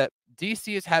Marvel is that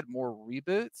DC has had more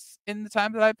reboots in the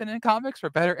time that I've been in comics, for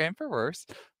better and for worse.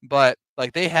 But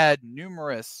like they had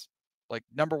numerous like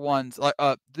number ones, like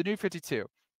the New 52.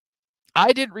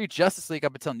 I didn't read Justice League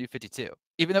up until New 52,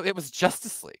 even though it was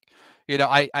Justice League. You know,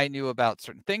 I knew about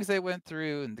certain things they went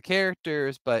through and the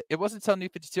characters, but it wasn't until New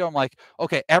 52 I'm like,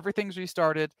 okay, everything's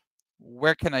restarted.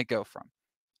 Where can I go from?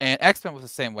 And X-Men was the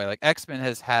same way. Like X-Men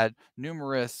has had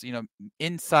numerous, you know,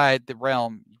 inside the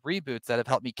realm reboots that have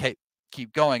helped me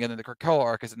keep going. And then the Krakoa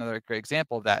arc is another great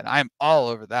example of that. And I'm all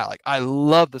over that. Like I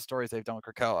love the stories they've done with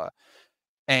Krakoa.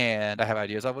 And I have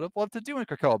ideas I would have loved to do in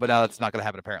Krakoa, but now that's not going to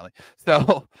happen apparently.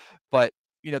 So, but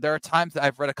you know, there are times that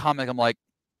I've read a comic, I'm like,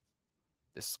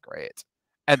 this is great.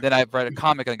 And then I've read a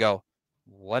comic and I go,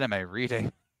 what am I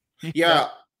reading? Yeah.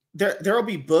 There'll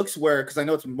be books where, because I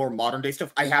know it's more modern day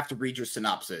stuff, I have to read your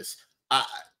synopsis.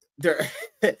 There,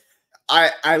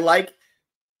 I like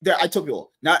that. I tell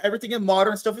people not everything in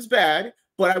modern stuff is bad,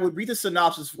 but I would read the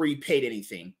synopsis before you paid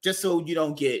anything, just so you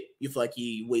don't you feel like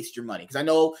you waste your money. Because I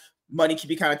know money can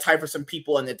be kind of tight for some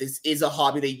people, and that this is a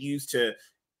hobby they use to,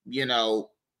 you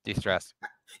know, de-stress.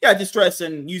 Yeah, distress,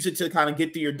 and use it to kind of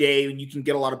get through your day, and you can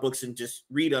get a lot of books and just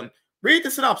read them. Read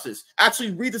the synopsis.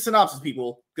 Actually, read the synopsis,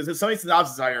 people, because some of these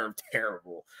synopses are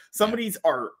terrible. Some of these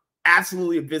are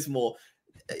absolutely abysmal.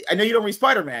 I know you don't read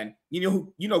Spider-Man.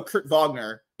 You know Kurt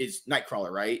Wagner is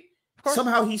Nightcrawler, right?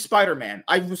 Somehow he's Spider-Man.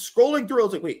 I was scrolling through. I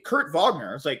was like, wait, Kurt Wagner?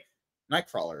 I was like,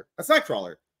 Nightcrawler. That's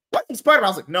Nightcrawler. What? He's Spider-Man. I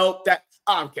was like, nope.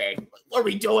 Okay. What are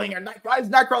we doing? Why is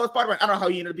Nightcrawler Spider-Man? I don't know how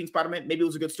he ended up being Spider-Man. Maybe it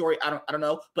was a good story. I don't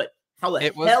know. But how the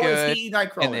hell is he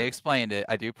Nightcrawler? And they explained it.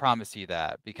 I do promise you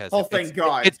that, because thank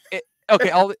God. Okay,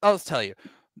 I'll just tell you.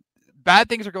 Bad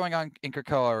things are going on in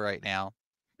Krakoa right now,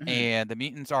 and the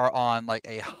mutants are on like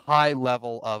a high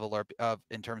level of alert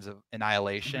in terms of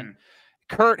annihilation.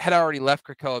 Kurt had already left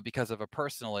Krakoa because of a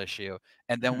personal issue.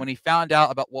 And then when he found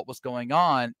out about what was going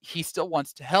on, he still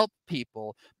wants to help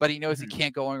people, but he knows he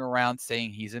can't go around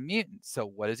saying he's a mutant. So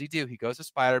what does he do? He goes to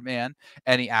Spider-Man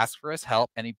and he asks for his help,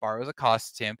 and he borrows a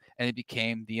costume, and he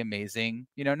became the amazing,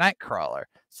 you know, Nightcrawler.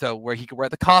 So where he could wear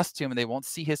the costume and they won't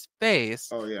see his face,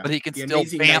 but he can still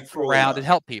vamp around and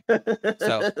help people.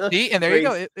 So see, and there you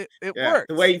go. It works.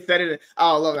 The way he said it.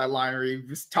 Oh, I love that line where he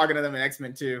was talking to them in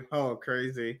X-Men too. Oh,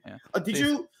 crazy. Yeah. Did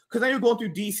you? Because now you're going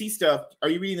through DC stuff. Are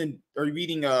you reading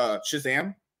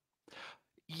Shazam?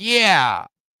 Yeah.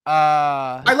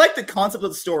 I like the concept of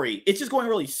the story. It's just going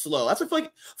really slow. That's what I feel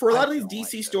like for a lot of these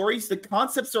DC stories, the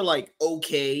concepts are like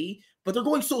okay, but they're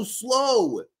going so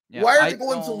slow. Yeah, why are they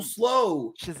going so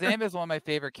slow? Shazam is one of my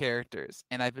favorite characters,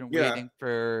 and I've been waiting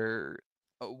for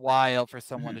a while for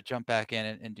someone to jump back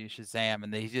in and do Shazam.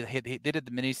 And they did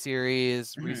the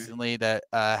miniseries recently that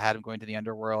had him going to the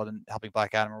underworld and helping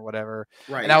Black Adam or whatever.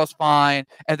 Right. And that was fine.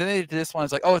 And then they did this one.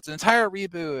 It's like, oh, it's an entire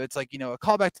reboot. It's like, you know, a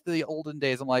callback to the olden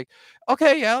days. I'm like,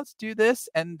 okay, yeah, let's do this.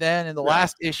 And then in the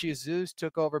last issue, Zeus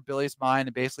took over Billy's mind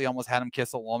and basically almost had him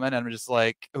kiss a woman. And I'm just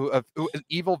like, an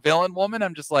evil villain woman.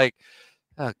 I'm just like,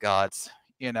 oh gods,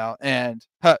 you know, and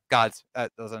gods,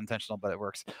 that was unintentional, but it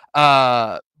works.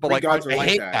 But like, I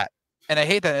hate that. And I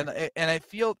hate that. And I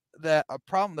feel that a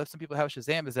problem that some people have with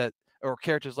Shazam is that, or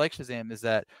characters like Shazam, is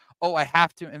that, oh, I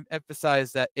have to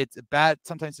emphasize that it's bad.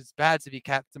 Sometimes it's bad to be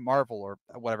Captain Marvel or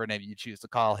whatever name you choose to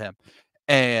call him.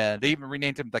 And they even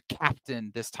renamed him the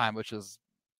Captain this time, which is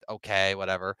okay,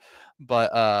 whatever.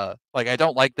 But like, I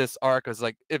don't like this arc. Because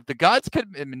like, if the gods could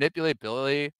manipulate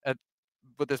Billy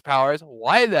with his powers,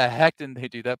 why the heck didn't they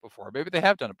do that before? Maybe they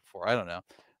have done it before. I don't know.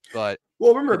 But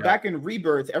well, remember back in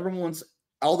Rebirth,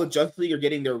 all the Justice League are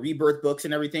getting their Rebirth books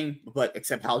and everything, but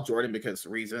except Hal Jordan because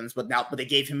reasons. But they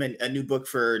gave him a new book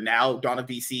for now, Dawn of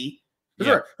DC.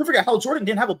 Don't forget, Hal Jordan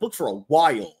didn't have a book for a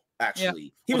while.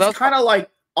 Actually, he was kind of like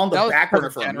on the back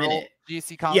burner for a minute.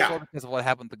 DC console because of what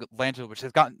happened with the Lantern, which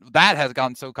has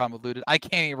gotten so convoluted. I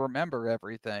can't even remember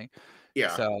everything.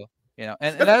 Yeah. So. You know,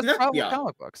 and that's the problem with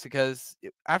comic books, because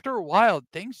after a while,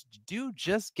 things do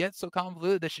just get so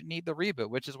convoluted that you need the reboot,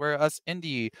 which is where us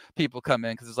indie people come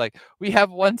in, because it's like, we have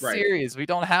one series. We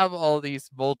don't have all these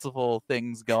multiple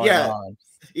things going on.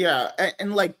 Yeah,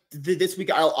 and like this week,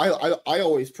 I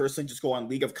always personally just go on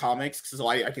League of Comics, so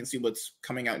I can see what's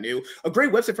coming out new. A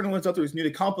great website for anyone who's out there who's new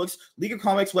to comic books, League of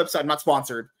Comics website. I'm not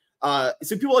sponsored. So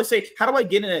people always say, how do I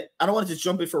get in it? I don't want to just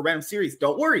jump in for a random series.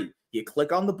 Don't worry. You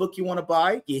click on the book you want to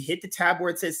buy. You hit the tab where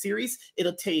it says series.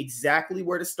 It'll tell you exactly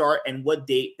where to start and what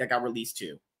date that got released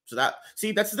to. So that's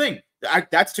the thing.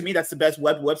 That's to me, that's the best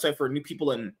website for new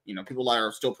people and, you know, people that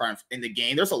are still prime in the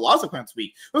game. There's a lot of coming this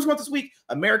week. What's going this week?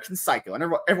 American Psycho.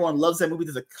 And everyone loves that movie.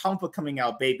 There's a comic book coming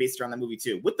out based around that movie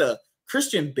too, with the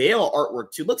Christian Bale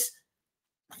artwork too. Looks,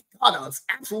 my God, that looks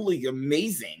absolutely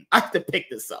amazing. I have to pick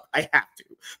this up. I have to,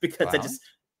 because I just,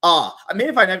 I mean,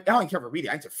 if I don't care if I read it,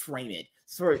 I have to frame it.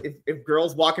 So if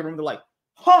girls walk in the room, they're like,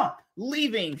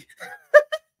 leaving.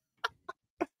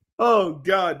 Oh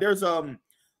God, there's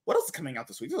what else is coming out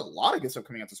this week? There's a lot of good stuff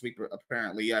coming out this week.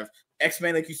 Apparently, you have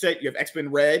X-Men, like you said. You have X-Men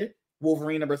Red,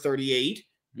 Wolverine number 38,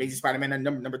 Amazing Spider-Man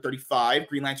number 35,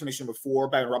 Green Lantern issue number 4,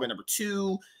 Batman Robin number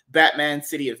 2, Batman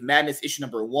City of Madness issue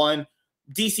number 1.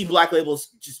 DC Black Label's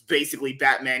just basically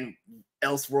Batman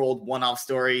Elseworld one-off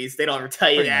stories. They don't ever tell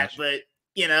you Pretty that, much. but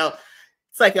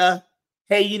it's like a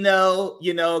hey,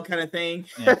 kind of thing.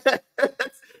 Yeah.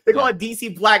 They call it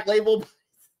DC Black Label.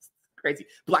 Crazy.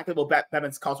 Black Label,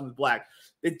 Batman's costume is black.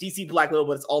 It's DC Black Label,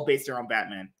 but it's all based around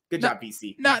Batman. Good job,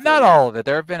 DC. Not all of it.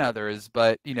 There have been others,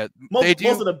 but most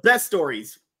of the best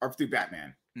stories are through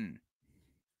Batman.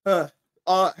 Have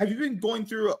you been going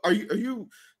through? Are you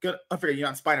gonna? I forget you're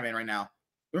on Spider-Man right now.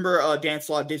 Remember Dan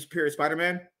Slott did Superior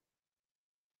Spider-Man?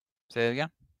 Say it again.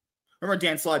 Remember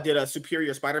Dan Slott did a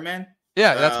Superior Spider-Man?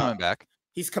 Yeah, that's coming back.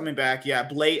 He's coming back. Yeah,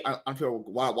 Blade. I'm sure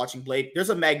while watching Blade, there's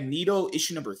a Magneto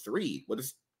issue number 3. What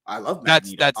is? I love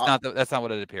Magneto. That's not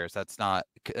what it appears. That's not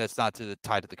tied to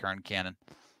the current canon.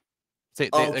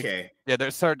 Okay.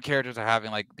 There's certain characters are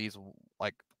having like these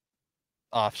like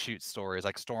offshoot stories.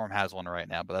 Like Storm has one right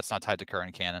now, but that's not tied to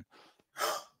current canon.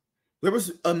 There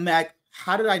was a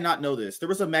How did I not know this? There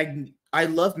was I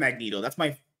love Magneto. That's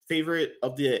my favorite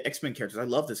of the X-Men characters. I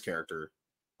love this character.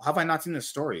 How have I not seen this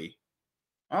story?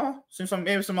 Oh, seems like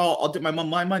maybe I'll dip my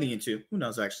money into. Who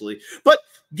knows, actually? But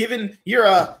given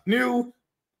your new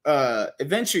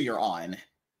adventure you're on,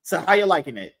 so how you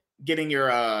liking it? Getting your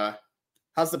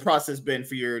how's the process been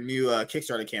for your new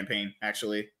Kickstarter campaign?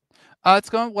 Actually, it's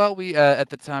going well. We at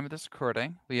the time of this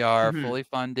recording, we are fully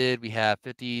funded. We have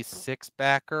 56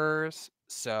 backers,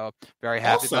 so very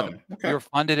happy about it. Okay. We were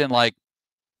funded in like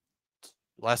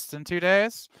less than 2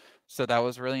 days. So that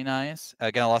was really nice.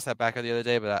 Again, I lost that backer the other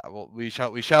day, but we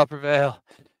shall prevail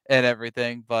and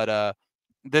everything. But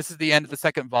this is the end of the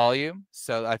second volume,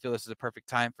 so I feel this is a perfect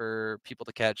time for people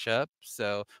to catch up.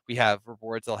 So we have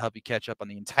rewards that'll help you catch up on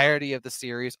the entirety of the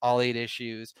series, all 8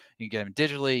 issues. You can get them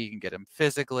digitally, you can get them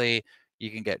physically,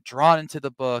 you can get drawn into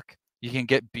the book, you can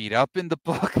get beat up in the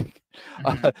book.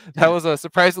 That was a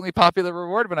surprisingly popular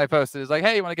reward when I posted. It's like,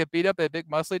 hey, you want to get beat up by a big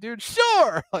muscly dude?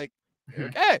 Sure. Like,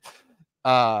 okay.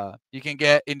 You can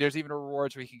get, and there's even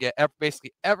rewards where you can get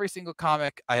basically every single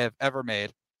comic I have ever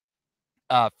made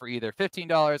for either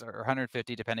 $15 or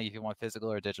 $150, depending if you want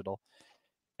physical or digital.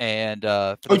 And you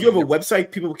have a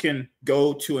website people can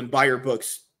go to and buy your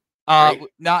books? Right?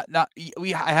 I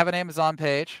have an Amazon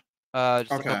page.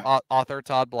 Just look up author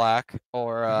Todd Black,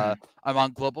 or I'm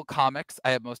on Global Comics. I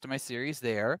have most of my series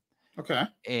there. Okay.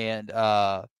 And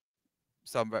so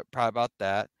I'm proud about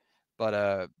that.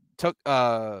 But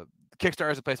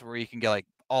Kickstarter is a place where you can get like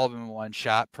all of them in one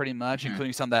shot, pretty much,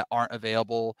 including some that aren't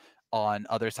available on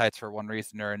other sites for one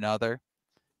reason or another.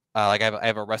 Like I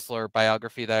have a wrestler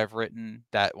biography that I've written.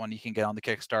 That one you can get on the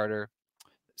Kickstarter.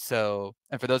 So,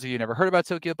 and for those of you who never heard about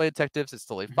Tokyo Blade Detectives, it's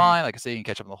totally fine. Like I say, you can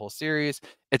catch up on the whole series.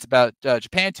 It's about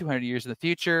Japan 200 years in the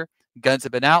future. Guns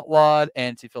have been outlawed,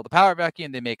 and to fill the power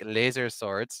vacuum, they make laser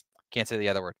swords. Can't say the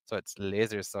other word, so it's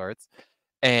laser swords.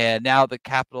 And now the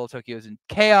capital of Tokyo is in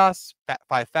chaos.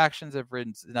 5 factions have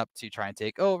risen up to try and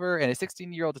take over. And a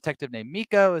 16-year-old detective named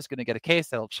Miko is going to get a case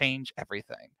that'll change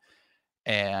everything.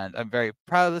 And I'm very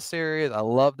proud of this series. I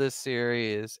love this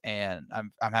series. And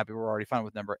I'm happy we're already fine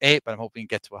with number 8. But I'm hoping to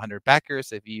get to 100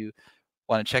 backers. If you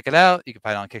want to check it out, you can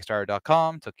find it on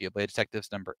Kickstarter.com. Tokyo Blade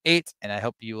Detectives number 8. And I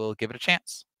hope you will give it a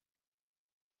chance.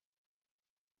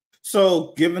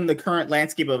 So, given the current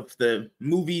landscape of the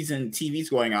movies and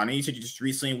TVs going on, and you said you just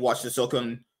recently watched Ahsoka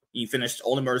and you finished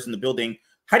All the Murders in the Building,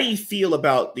 how do you feel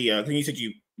about the? You said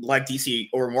you like DC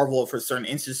or Marvel for certain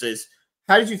instances.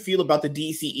 How did you feel about the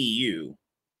DCEU?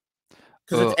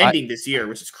 Because it's ending this year,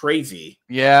 which is crazy.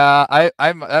 Yeah,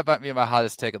 that might be my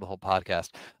hottest take of the whole podcast.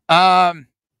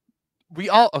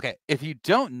 If you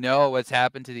don't know what's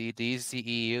happened to the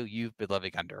DCEU, you've been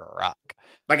living under a rock.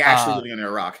 Like actually living under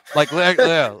a rock. Like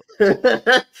yeah.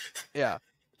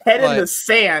 Head in the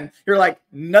sand. You're like,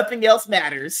 nothing else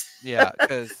matters. Yeah,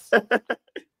 because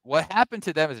what happened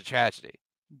to them is a tragedy.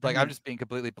 Like, I'm just being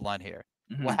completely blunt here.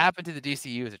 What happened to the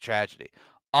DCU is a tragedy.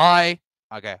 I'm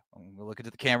gonna look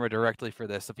into the camera directly for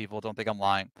this so people don't think I'm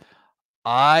lying.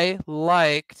 I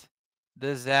liked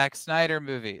the Zack Snyder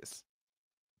movies.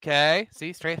 Okay,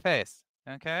 see, straight face.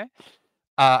 Okay,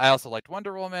 I also liked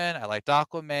Wonder Woman. I liked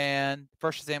Aquaman.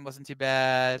 First Shazam wasn't too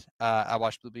bad. I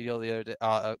watched Blue Beetle the other day.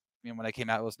 When it came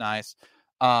out, it was nice.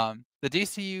 The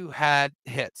DCU had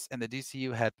hits, and the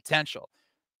DCU had potential.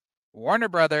 Warner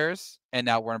Brothers, and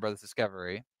now Warner Brothers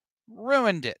Discovery,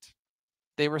 ruined it.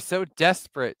 They were so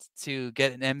desperate to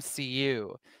get an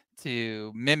MCU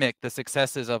to mimic the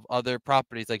successes of other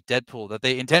properties like Deadpool that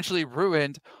they intentionally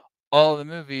ruined all the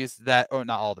movies that, or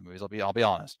not all the movies, I'll be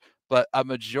honest, but a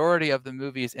majority of the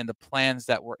movies and the plans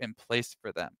that were in place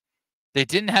for them. They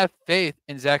didn't have faith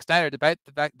in Zack Snyder,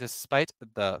 despite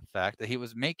the fact that he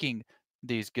was making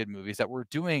these good movies that were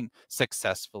doing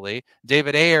successfully.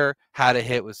 David Ayer had a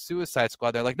hit with Suicide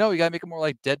Squad. They're like, no, you got to make it more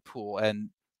like Deadpool, and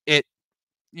it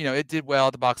did well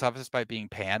at the box office despite being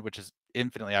panned, which is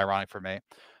infinitely ironic for me.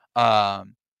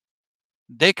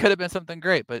 They could have been something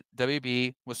great, but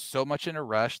WB was so much in a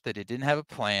rush that they didn't have a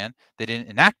plan. They didn't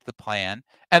enact the plan,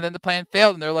 and then the plan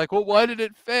failed, and they're like, well, why did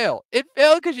it fail? It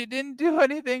failed because you didn't do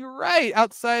anything right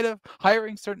outside of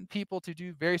hiring certain people to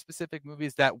do very specific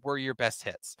movies that were your best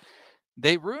hits.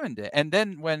 They ruined it. And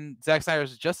then when Zack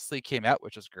Snyder's Justice League came out,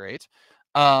 which was great,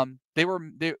 there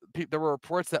were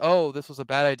reports that, oh, this was a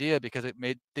bad idea because it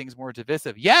made things more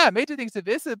divisive. Yeah, it made things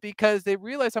divisive because they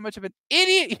realized how much of an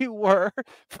idiot you were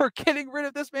for getting rid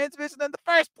of this man's vision in the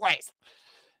first place.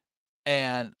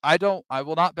 And I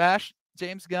will not bash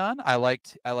James Gunn. I like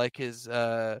his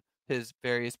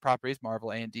various properties,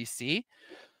 Marvel and DC.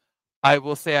 I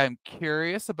will say I'm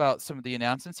curious about some of the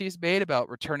announcements he's made about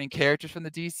returning characters from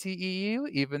the DCEU,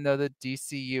 even though the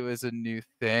DCU is a new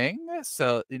thing.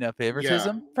 So,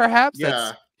 favoritism, perhaps.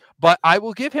 Yeah. But I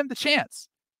will give him the chance.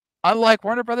 Unlike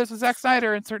Warner Brothers with Zack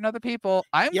Snyder and certain other people,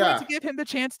 I'm going to give him the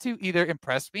chance to either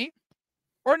impress me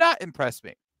or not impress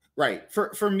me. Right.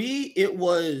 For me, it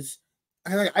was.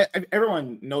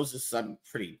 Everyone knows this. I'm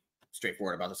pretty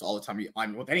straightforward about this all the time.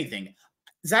 I'm with anything.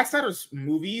 Zack Snyder's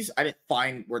movies, I didn't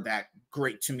find were that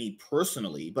great to me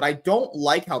personally, but I don't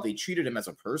like how they treated him as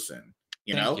a person.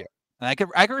 Thank you. And I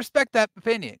can respect that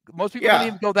opinion. Most people don't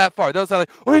even go that far. Those are like,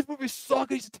 oh, his movies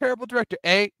suck. He's a terrible director.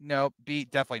 A, no. B,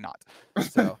 definitely not.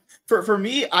 So for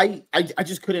me, I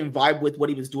just couldn't vibe with what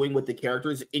he was doing with the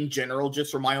characters in general,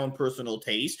 just for my own personal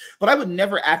taste. But I would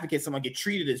never advocate someone get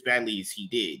treated as badly as he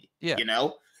did. Yeah.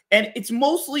 And it's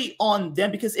mostly on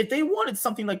them, because if they wanted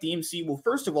something like the MCU, well,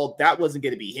 first of all, that wasn't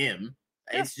going to be him.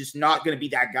 Yeah. It's just not going to be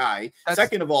that guy.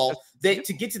 Second of all,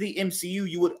 to get to the MCU,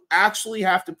 you would actually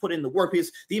have to put in the work,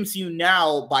 because the MCU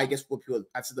now, by I guess what people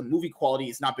have said, the movie quality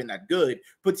has not been that good.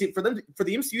 But for the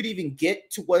MCU to even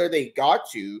get to where they got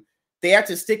to, they had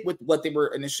to stick with what they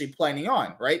were initially planning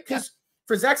on, right? Because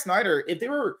for Zack Snyder, if they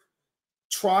were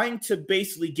trying to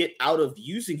basically get out of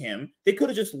using him, they could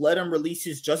have just let him release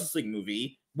his Justice League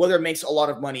movie. Whether it makes a lot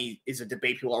of money is a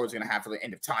debate people are always going to have for the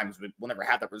end of time, because we'll never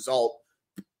have that result.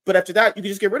 But after that, you can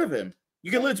just get rid of him.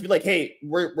 You can literally be like, hey,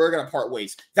 we're going to part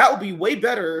ways. That would be way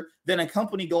better than a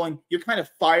company going, you're kind of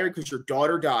fired because your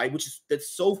daughter died,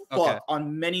 that's so fucked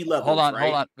on many levels. Hold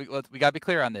on. We got to be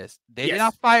clear on this. They did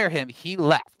not fire him. He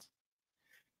left.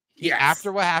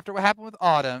 After what happened with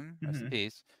Autumn, rest in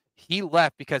peace, he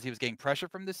left because he was getting pressure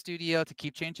from the studio to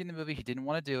keep changing the movie. He didn't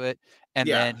want to do it. And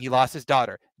then he lost his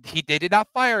daughter. They did not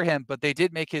fire him, but they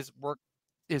did make his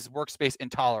workspace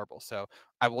intolerable. So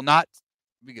I will not,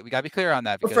 we got to be clear on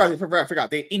that. Because I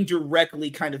forgot. They indirectly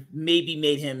kind of maybe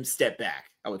made him step back.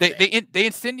 I would say. They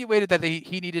insinuated that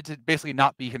he needed to basically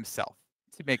not be himself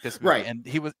to make this movie. Right.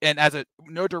 And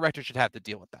no director should have to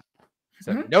deal with that.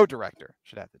 So no director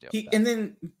should have to deal with that. And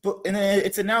then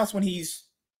it's announced when he's,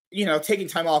 taking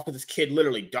time off because his kid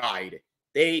literally died.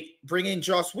 They bring in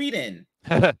Joss Whedon.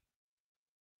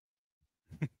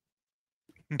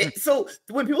 So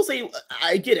when people say,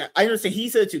 I get it, I understand, he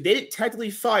said it too. They didn't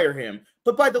technically fire him,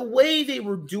 but by the way they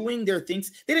were doing their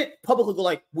things, they didn't publicly go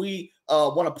like, we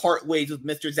want to part ways with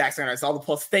Mr. Zack Snyder. I saw the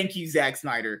post, thank you, Zack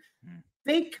Snyder.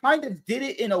 They kind of did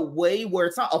it in a way where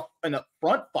it's not an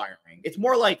upfront firing. It's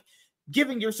more like,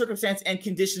 given your circumstance and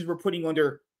conditions we're putting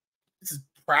under, this is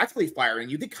practically firing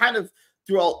you. They kind of,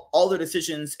 throughout all their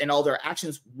decisions and all their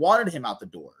actions, wanted him out the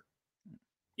door.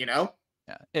 Yeah.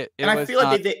 I feel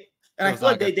like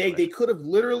they could have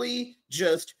literally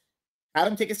just had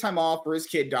him take his time off for his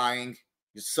kid dying.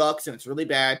 It sucks and it's really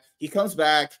bad. He comes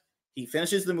back, he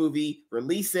finishes the movie,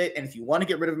 release it, and if you want to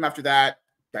get rid of him after that,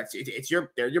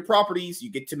 they're your properties.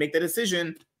 You get to make the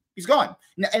decision. He's gone.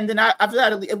 And then after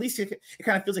that, at least it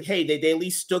kind of feels like, hey, they at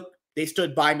least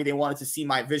stood by me. They wanted to see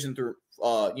my vision through,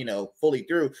 fully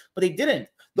through, but they didn't.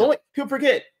 The only people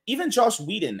forget, even Joss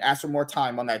Whedon asked for more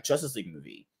time on that Justice League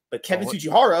movie, but Kevin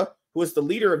Tsujihara, who was the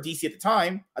leader of DC at the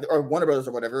time, or Warner Brothers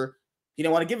or whatever, he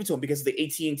didn't want to give it to him because of the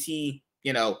AT&T,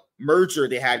 merger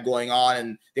they had going on,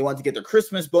 and they wanted to get their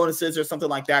Christmas bonuses or something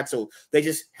like that. So they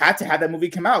just had to have that movie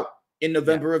come out in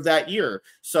November of that year.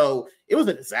 So it was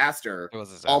a disaster.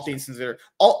 All things considered.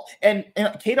 And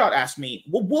K-Dot asked me,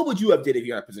 well, what would you have did if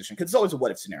you're in a position? Because it's always a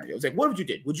what if scenario. It's like, what would you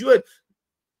did? Would you have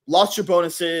lost your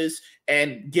bonuses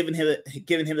and given him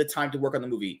the time to work on the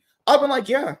movie? I've been like,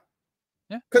 yeah.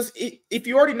 Because if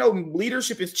you already know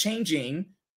leadership is changing,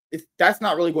 that's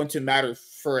not really going to matter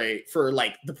for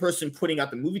like the person putting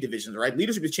out the movie divisions, right?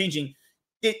 Leadership is changing.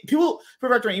 People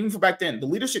even for back then, the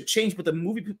leadership changed, but the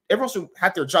movie everyone also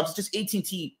had their jobs. It's just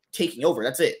AT&T taking over.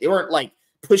 That's it. They weren't like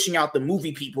pushing out the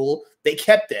movie people. They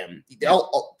kept them.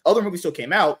 Other movies still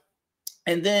came out,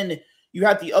 and then you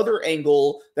had the other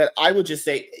angle that I would just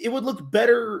say it would look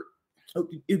better.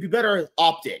 It'd be better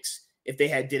optics if they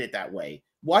had did it that way.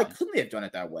 Why couldn't they have done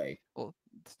it that way? Well,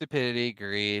 stupidity,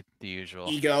 greed, the usual.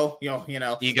 Ego,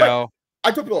 ego.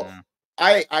 I told people,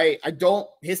 I don't.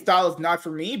 His style is not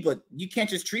for me, but you can't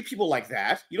just treat people like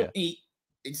that. You don't eat.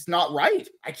 It's not right.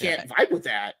 I can't vibe with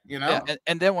that. Yeah.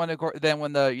 And then when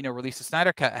the release of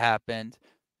Snyder Cut happened,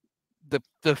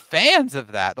 the fans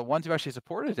of that, the ones who actually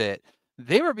supported it,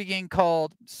 they were being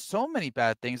called so many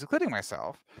bad things, including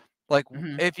myself. Like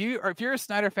if you're a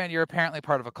Snyder fan, you're apparently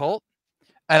part of a cult.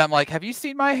 And I'm like, have you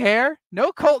seen my hair?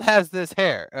 No cult has this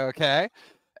hair, okay?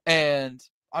 And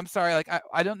I'm sorry, like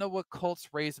I don't know what cults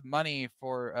raise money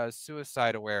for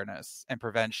suicide awareness and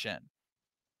prevention.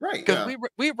 Right. Because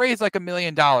we raised like $1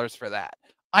 million for that.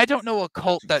 I don't know a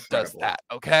cult that does that,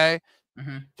 okay?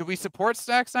 Do we support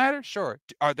Zack Snyder? Sure.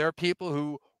 Are there people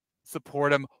who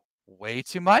support him way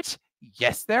too much?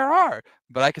 Yes, there are.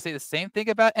 But I could say the same thing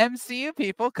about MCU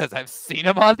people because I've seen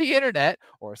them on the internet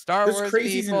or Star Wars people.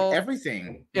 There's crazies in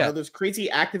everything. There's crazy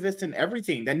activists and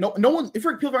everything. That no one, if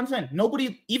people understand,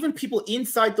 nobody, even people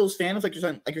inside those fandoms, like you're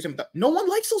saying, no one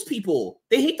likes those people.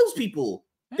 They hate those people.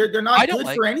 They're not good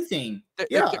for anything.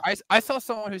 I saw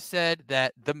someone who said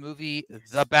that the movie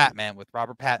The Batman with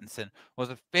Robert Pattinson was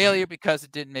a failure because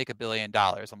it didn't make $1 billion.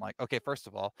 I'm like, okay, first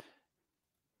of all,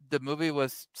 the movie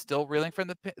was still reeling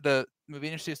from the movie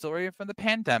industry was still reeling from the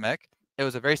pandemic. It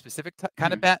was a very specific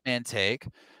kind of Batman take,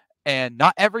 and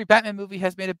not every Batman movie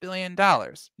has made $1 billion.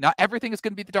 Not everything is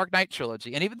going to be the Dark Knight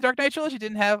trilogy, and even the Dark Knight trilogy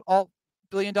didn't have all $1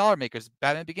 billion makers.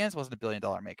 Batman Begins wasn't $1 billion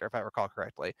maker, if I recall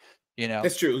correctly.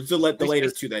 That's true. It's the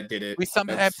latest two that did it. We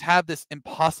sometimes have this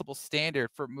impossible standard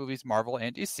for movies, Marvel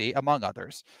and DC, among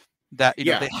others, that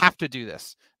they have to do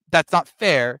this. That's not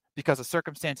fair because of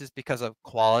circumstances, because of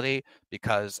quality,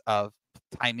 because of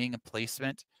timing and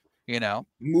placement.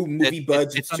 Movie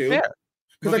budgets it's too.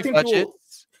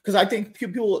 Because I think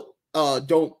people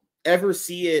don't ever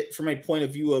see it from a point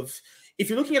of view of. If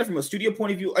you're looking at it from a studio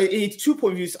point of view, it's 2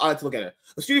 point of views I like to look at it.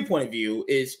 A studio point of view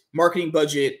is marketing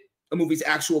budget, a movie's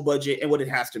actual budget, and what it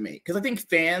has to make. Because I think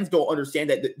fans don't understand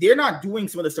that they're not doing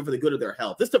some of this stuff for the good of their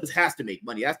health. This stuff has to make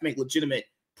money. It has to make legitimate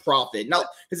profit. Now,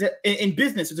 because in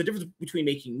business, there's a difference between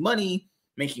making money,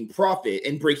 making profit,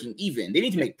 and breaking even. They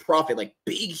need to make profit, like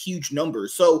big, huge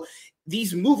numbers. So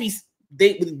these movies,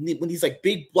 when these like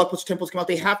big blockbuster tempos come out,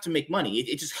 they have to make money.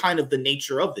 It's just kind of the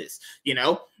nature of this,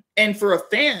 And for a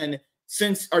fan,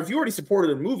 since if you already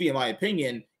supported a movie, in my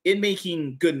opinion, it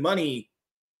making good money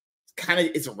kind of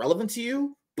is irrelevant to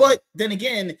you. But then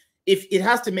again, if it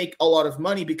has to make a lot of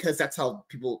money because that's how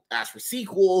people ask for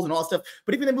sequels and all that stuff.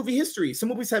 But even in movie history, some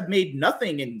movies have made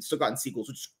nothing and still gotten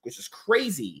sequels, which is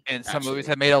crazy. And some movies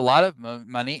have made a lot of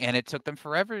money and it took them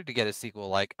forever to get a sequel,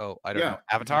 like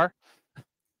Avatar,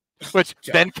 which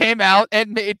then came out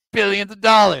and made billions of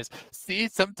dollars. See,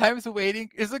 sometimes waiting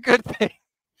is a good thing.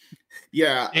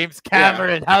 Yeah, James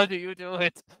Cameron, how do you do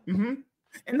it?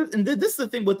 And this is the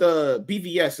thing with the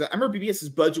BVS. I remember BVS's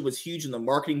budget was huge and the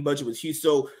marketing budget was huge.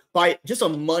 So by just a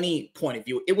money point of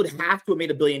view, it would have to have made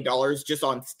 $1 billion just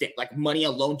on like money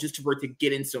alone, just for it to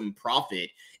get in some profit.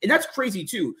 And that's crazy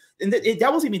too. And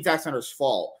that wasn't even Zack Snyder's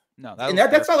fault. No,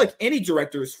 that's not like any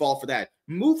director's fault for that.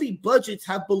 Movie budgets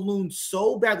have ballooned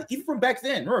so badly, even from back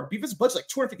then. Remember, BVS's budget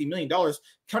like $250 million,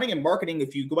 counting in marketing.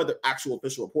 If you go by the actual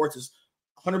official reports, is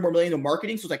 $100 more million in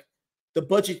marketing. So it's like the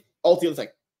budget altogether is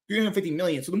like $350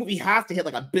 million. So the movie has to hit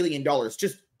like $1 billion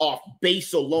just off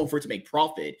base alone for it to make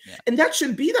profit. And that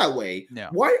shouldn't be that way. No.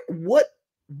 Why?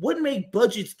 What made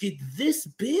budgets get this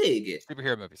big?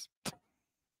 Superhero movies.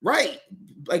 Right.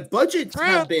 Like budgets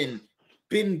have been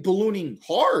ballooning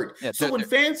hard. Yeah, so when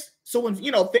fans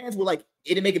were like,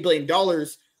 it didn't make $1 billion,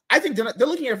 I think they're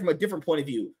looking at it from a different point of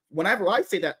view. Whenever I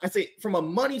say that, I say from a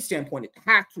money standpoint, it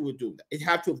had to have done that. It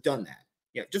had to have done that.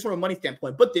 Yeah, just from a money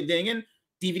standpoint. But then again,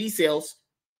 DVD sales,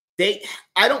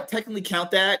 I don't technically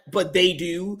count that, but they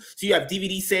do. So you have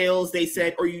DVD sales, they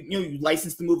said, or you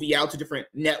license the movie out to different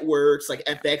networks like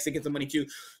FX that gets the money too.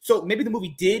 So maybe the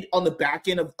movie did on the back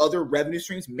end of other revenue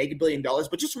streams make $1 billion,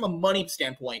 but just from a money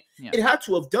standpoint, it had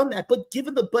to have done that. But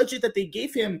given the budget that they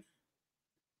gave him,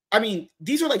 I mean,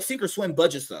 these are like sink or swim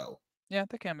budgets, though. Yeah,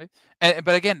 they can be.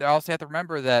 But again, they also have to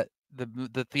remember that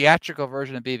the theatrical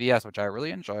version of BVS, which I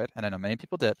really enjoyed, and I know many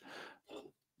people did,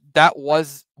 that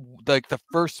was like the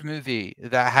first movie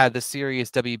that had the serious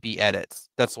WB edits.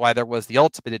 That's why there was the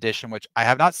Ultimate Edition, which I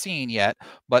have not seen yet,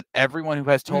 but everyone who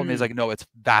has told me is like, no, it's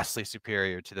vastly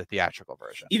superior to the theatrical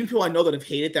version. Even people I know that have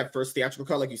hated that first theatrical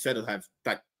cut, like you said, have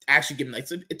that actually given like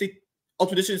the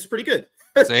Ultimate Edition is pretty good.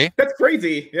 See, that's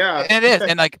crazy. Yeah, it is.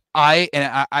 And like I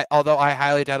although I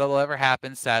highly doubt it'll ever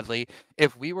happen, sadly,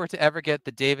 if we were to ever get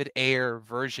the David Ayer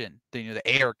version, the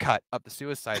Ayer cut of the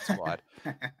Suicide Squad,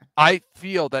 I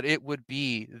feel that it would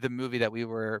be the movie that we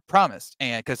were promised.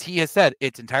 And because he has said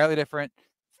it's entirely different,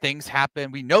 things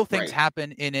happen. We know things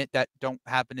happen in it that don't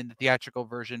happen in the theatrical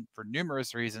version for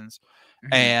numerous reasons.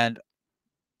 And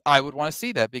I would want to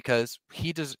see that because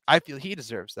I feel he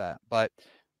deserves that. But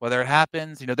whether it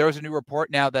happens, there was a new report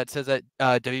now that says that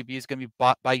WB is going to be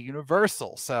bought by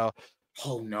Universal. So,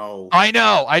 oh no, I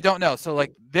know, I don't know. So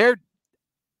like I'm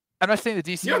not saying the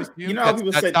DCU is doomed.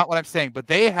 That's not what I'm saying. But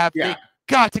they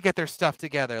got to get their stuff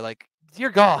together. Like,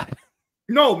 dear God.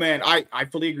 No, man, I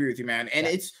fully agree with you, man. And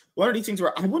it's one of these things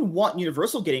where I wouldn't want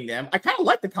Universal getting them. I kind of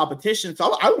like the competition,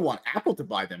 so I would want Apple to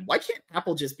buy them. Why can't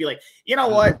Apple just be like, you know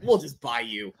what, we'll just buy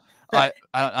you? I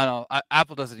don't know.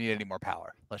 Apple doesn't need any more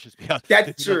power. Let's just be honest.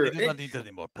 That's true. It doesn't need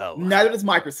any more power. Neither does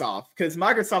Microsoft, because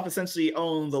Microsoft essentially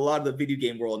owns a lot of the video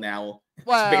game world now, based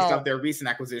off their recent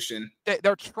acquisition.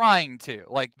 They're trying to.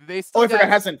 Like, they still. Oh, I forgot, it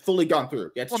hasn't fully gone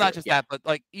through. That's well, not just that, but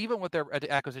like even with their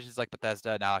acquisitions like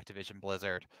Bethesda, now Activision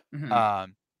Blizzard,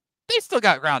 they still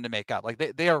got ground to make up. Like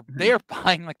they are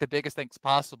buying like the biggest things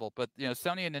possible. But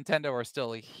Sony and Nintendo are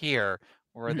still here,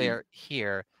 or they're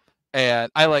here.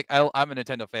 And I'm a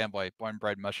Nintendo fanboy, born,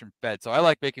 bred, mushroom fed, so I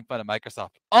like making fun of Microsoft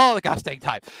all the gosh dang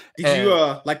time. Did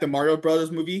you like the Mario Brothers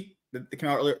movie that came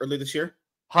out earlier this year?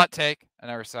 Hot take, I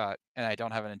never saw it, and I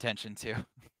don't have an intention to.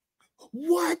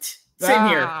 What? Same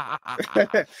here.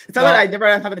 It's not that I never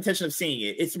have an intention of seeing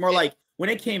it. It's more like when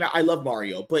it came out, I love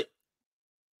Mario, but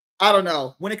I don't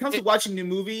know. When it comes to watching new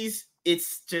movies,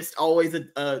 it's just always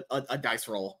a dice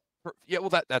roll. Yeah, well,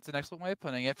 that's an excellent way of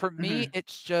putting it. For me,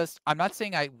 it's just, I'm not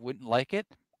saying I wouldn't like it.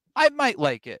 I might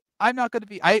like it. I'm not going to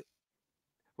be,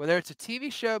 whether it's a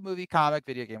TV show, movie, comic,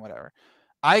 video game, whatever,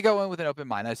 I go in with an open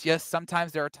mind. Yes,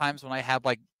 sometimes there are times when I have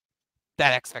like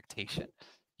that expectation.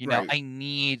 I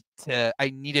need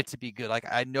it to be good. Like,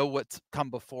 I know what's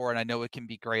come before and I know it can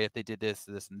be great if they did this,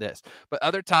 this, and this. But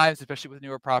other times, especially with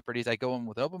newer properties, I go in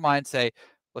with an open mind, say,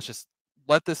 let's just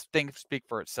let this thing speak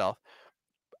for itself.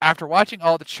 After watching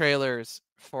all the trailers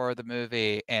for the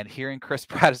movie and hearing Chris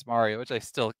Pratt as Mario, which I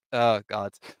still, oh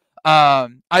gods,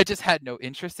 I just had no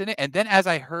interest in it. And then as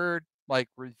I heard like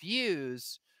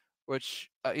reviews, which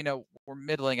were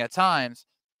middling at times,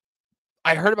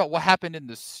 I heard about what happened in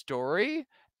the story,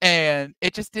 and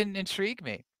it just didn't intrigue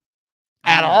me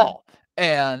at all.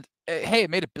 And hey, it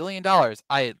made $1 billion.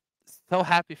 I so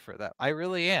happy for them. I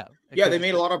really am. Yeah, they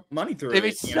made a lot of money through it. They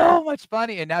made so much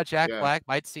money, and now Jack Black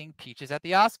might sing Peaches at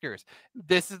the Oscars.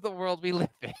 This is the world we live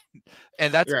in,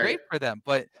 and that's great for them.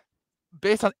 But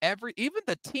based on even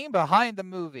the team behind the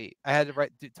movie, I had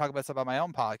to talk about stuff on my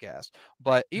own podcast,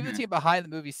 but even the team behind the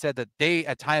movie said that they,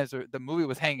 at times, the movie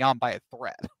was hanging on by a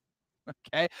thread.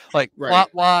 Okay, like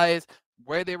plot-wise,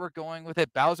 where they were going with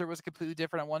it. Bowser was completely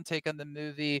different on one take on the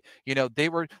movie. They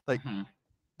were like,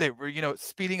 they were,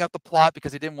 speeding up the plot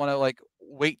because they didn't want to like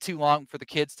wait too long for the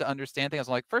kids to understand things.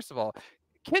 I'm like, first of all,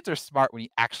 kids are smart when you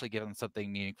actually give them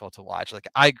something meaningful to watch. Like,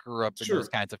 I grew up in those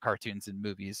kinds of cartoons and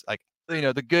movies. Like,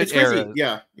 the good era.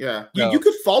 Yeah. You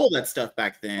could follow that stuff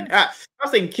back then. I'm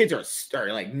not saying kids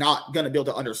are like not gonna be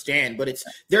able to understand, but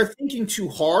they're thinking too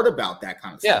hard about that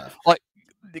kind of stuff. Like,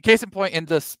 the case in point, in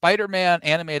the Spider-Man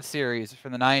animated series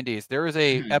from the 90s, there was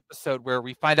a episode where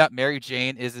we find out Mary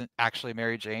Jane isn't actually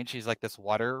Mary Jane. She's like this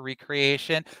water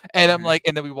recreation. And I'm like,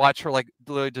 and then we watch her like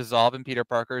literally dissolve in Peter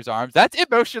Parker's arms. That's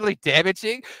emotionally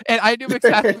damaging. And I knew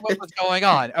exactly what was going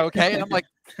on. Okay. And I'm like,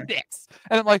 6.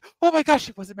 And I'm like, oh my gosh,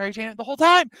 she wasn't Mary Jane the whole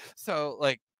time. So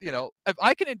like, if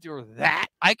I can endure that,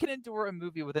 I can endure a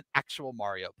movie with an actual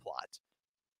Mario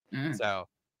plot. So,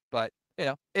 but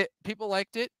people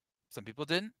liked it. Some people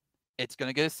didn't. It's going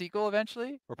to get a sequel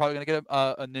eventually. We're probably going to get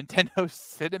a Nintendo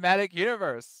Cinematic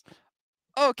Universe.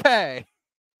 Okay.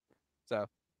 So,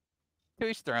 to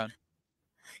each their own.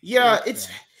 Yeah, it's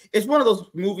one of those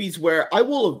movies where I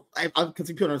will, because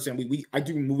people don't understand, I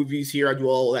do movie reviews here, I do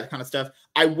all that kind of stuff.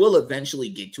 I will eventually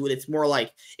get to it. It's more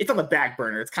like, it's on the back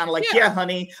burner. It's kind of like, yeah,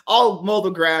 honey, I'll mow the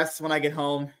grass when I get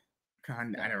home.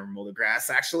 God, I never mow the grass,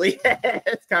 actually.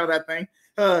 It's kind of that thing.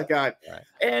 Oh, God. Right.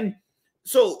 And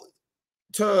so,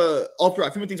 to all through,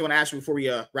 a few more things I want to ask you before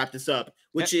we wrap this up,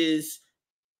 which is,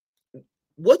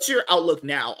 what's your outlook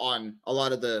now on a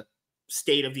lot of the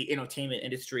state of the entertainment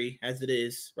industry as it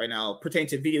is right now, pertaining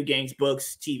to video games,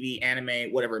 books, TV,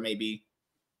 anime, whatever it may be.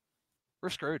 We're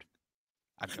screwed.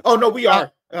 Oh no, we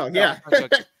are. Oh yeah.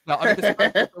 No, I mean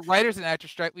the writers and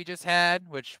actors strike we just had,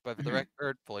 which, but for the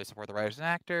record, fully support the writers and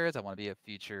actors. I want to be a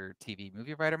future TV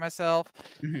movie writer myself.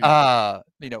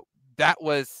 That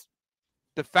was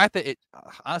the fact that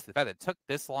honestly, the fact that it took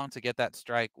this long to get that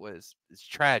strike is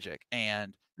tragic.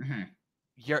 And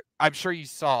I'm sure you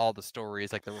saw all the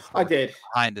stories, like the reports, I did,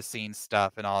 behind the scenes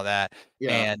stuff and all that.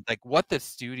 Yeah. And like what the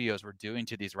studios were doing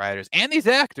to these writers and these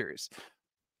actors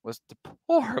was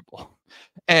deplorable.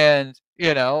 And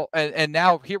and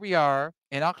now here we are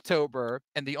in October,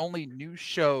 and the only new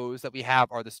shows that we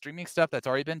have are the streaming stuff that's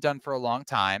already been done for a long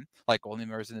time, like Only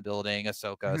Murders in the Building,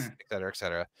 Ahsoka, et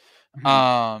cetera.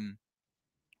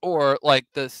 Or like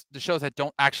the shows that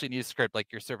don't actually need a script,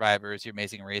 like your Survivors, your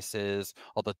Amazing Races,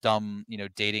 all the dumb,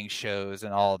 dating shows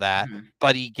and all that,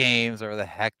 buddy games, or the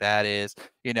heck that is.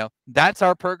 That's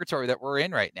our purgatory that we're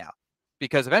in right now,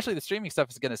 because eventually the streaming stuff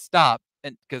is going to stop,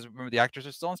 and because remember the actors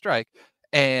are still on strike,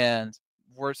 and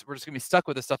we're just going to be stuck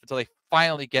with this stuff until they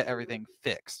finally get everything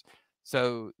fixed.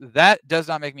 So that does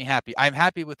not make me happy. I'm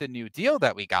happy with the new deal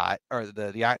that we got, or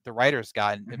the writers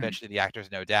got, and eventually the actors,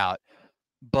 no doubt.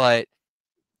 But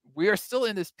we are still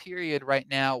in this period right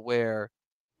now where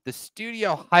the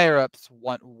studio higher-ups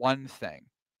want one thing,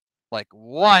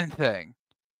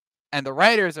 and the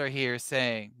writers are here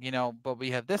saying, but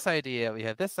we have this idea, we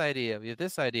have this idea, we have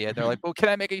this idea. They're like, well, can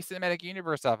I make a cinematic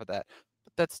universe off of that?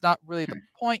 But that's not really the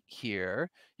point here,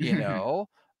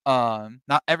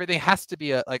 Not everything has to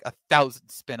be like 1,000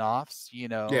 spin-offs,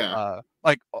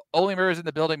 like Only Murders in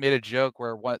the Building made a joke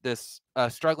where this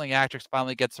struggling actress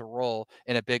finally gets a role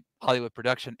in a big Hollywood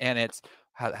production, and it's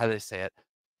how do they say it?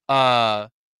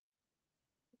 Like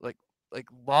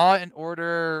Law and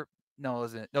Order. No, it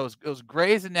wasn't. No, it was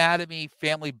Grey's Anatomy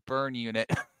Family Burn Unit.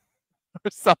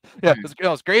 Or something. Yeah, it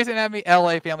was Grey's Anatomy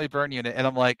LA Family Burn Unit, and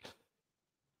I'm like,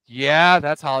 yeah,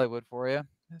 that's Hollywood for you.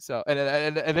 So,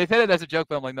 and they said it as a joke,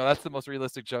 but I'm like, no, that's the most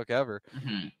realistic joke ever.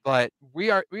 But we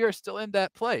are still in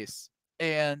that place,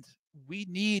 and we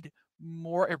need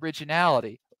more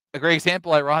originality. A great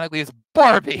example, ironically, is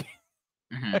Barbie.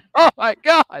 Oh my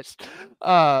gosh!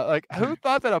 Like, who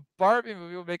thought that a Barbie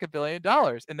movie would make $1 billion?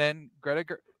 And then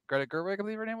Greta Gerwig, I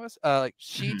believe her name was. Like,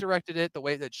 she directed it the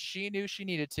way that she knew she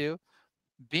needed to,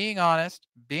 being honest,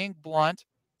 being blunt,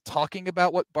 talking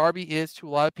about what Barbie is to a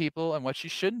lot of people and what she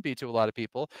shouldn't be to a lot of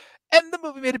people. And the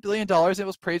movie made $1 billion. And it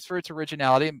was praised for its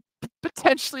originality, and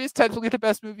potentially is technically the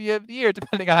best movie of the year,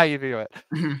 depending on how you view it.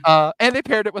 And they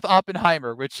paired it with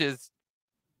Oppenheimer, which is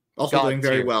also doing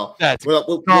very well. That's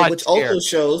which also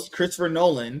shows Christopher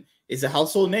Nolan is a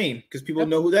household name, because people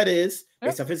know who that is.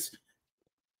 Based off his,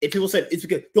 if people said it's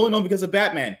because you only know because of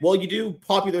Batman, well, you do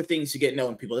popular things to get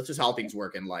known people. That's just how things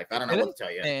work in life. I don't know what to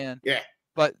tell you.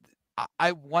 But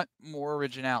I want more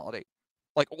originality.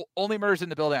 Like Only Murders in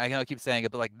the Building, I know I keep saying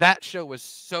it, but like that show was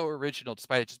so original,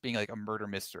 despite it just being like a murder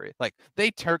mystery. Like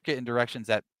they took it in directions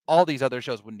that all these other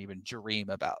shows wouldn't even dream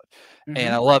about,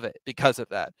 and I love it because of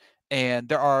that. And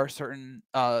there are certain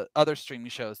other streaming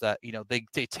shows that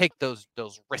they take those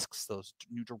risks, those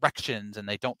new directions, and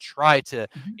they don't try to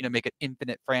make an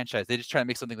infinite franchise. They just try to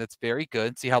make something that's very good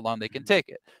and see how long they can take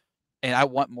it. And I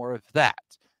want more of that.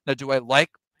 Now, do I like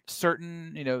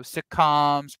certain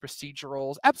sitcoms,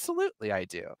 procedurals? Absolutely, I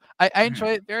do. I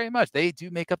enjoy it very much. They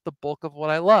do make up the bulk of what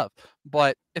I love.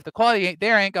 But if the quality ain't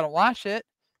there, I ain't gonna watch it.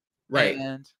 Right.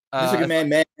 And just like a man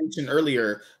mentioned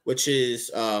earlier, which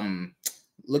is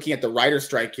looking at the writer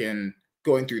strike and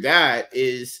going through that,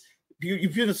 is you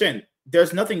understand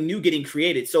there's nothing new getting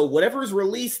created. So whatever is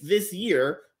released this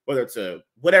year, whether it's a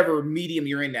whatever medium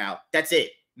you're in now, that's it.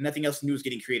 Nothing else new is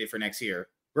getting created for next year.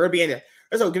 We're gonna be in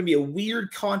there's going to be a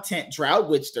weird content drought,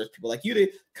 which there's people like you to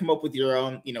come up with your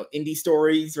own, indie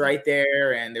stories right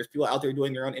there, and there's people out there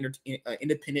doing their own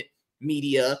independent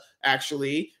media,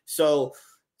 actually. So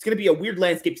it's going to be a weird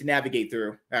landscape to navigate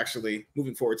through, actually,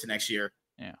 moving forward to next year.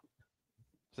 Yeah.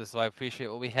 This is why I appreciate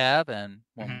what we have, and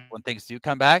when things do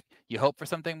come back, you hope for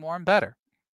something more and better.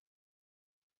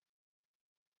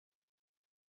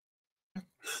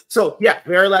 So yeah,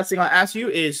 very last thing I'll ask you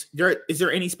is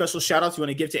there any special shout outs you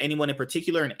want to give to anyone in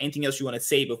particular, and anything else you want to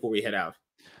say before we head out?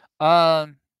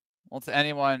 Well, to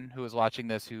anyone who is watching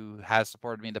this who has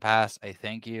supported me in the past, I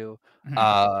thank you. When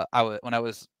I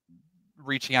was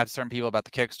reaching out to certain people about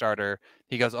the Kickstarter,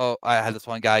 he goes, oh, I had this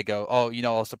one guy go, oh,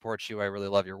 I'll support you, I really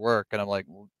love your work. And I'm like,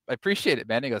 well, I appreciate it,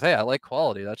 man. He goes, hey, I like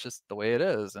quality, that's just the way it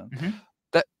is. And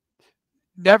that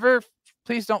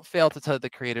please don't fail to tell the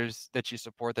creators that you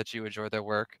support that you enjoy their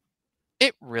work,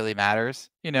 it really matters,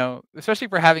 you know, especially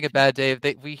if we're having a bad day.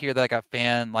 If we hear that like a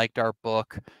fan liked our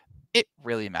book, it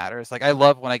really matters. Like I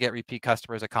love when I get repeat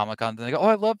customers at Comic-Con and they go, "Oh,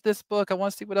 I love this book. I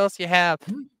want to see what else you have."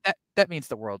 That means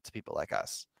the world to people like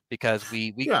us because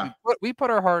we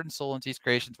put our heart and soul into these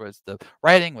creations, whether it's the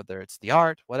writing, whether it's the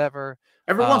art, whatever.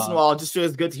 Every once in a while, it just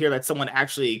feels good to hear that someone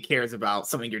actually cares about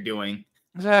something you're doing.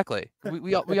 Exactly.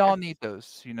 We all need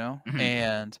those, you know.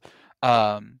 And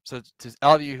so to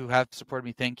all of you who have supported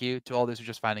me, thank you. To all those who are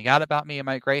just finding out about me and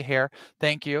my gray hair,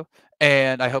 thank you.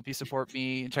 And I hope you support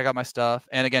me and check out my stuff.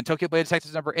 And again, Tokyo Blade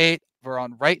Detectives #8. We're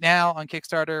on right now on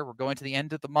Kickstarter. We're going to the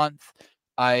end of the month.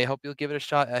 I hope you'll give it a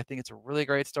shot. I think it's a really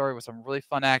great story with some really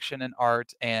fun action and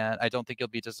art, and I don't think you'll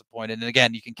be disappointed. And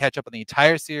again, you can catch up on the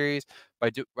entire series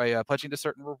by pledging to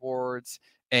certain rewards,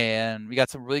 and we got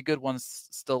some really good ones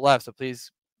still left. So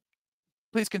please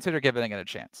consider giving it a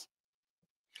chance.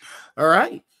 All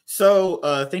right.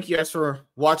 So thank you guys for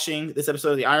watching this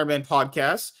episode of the Iron Man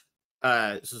podcast.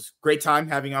 This was a great time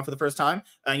having you on for the first time.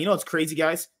 You know what's crazy,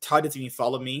 guys? Todd doesn't even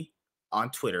follow me on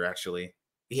Twitter, actually.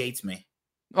 He hates me.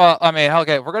 Well, I mean,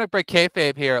 okay, we're gonna break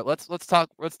kayfabe here. Let's talk.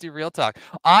 Let's do real talk.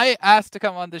 I asked to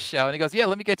come on this show, and he goes, "Yeah,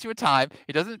 let me get you a time."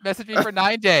 He doesn't message me for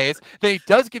 9 days. Then he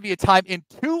does give me a time in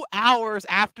 2 hours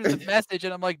after the message,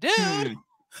 and I'm like, dude.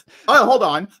 Oh, hold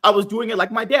on. I was doing it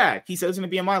like my dad. He said he's gonna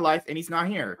be in my life, and he's not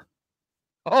here.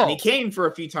 Oh. And he came for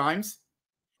a few times,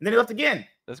 and then he left again.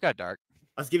 This got dark.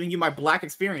 I was giving you my black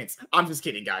experience. I'm just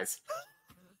kidding, guys.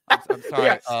 I'm sorry.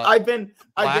 Yeah, I've been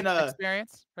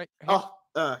experience. Right here.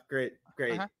 Oh, great.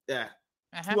 Yeah.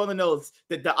 Two on the nose.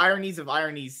 The ironies of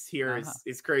ironies here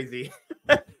is crazy.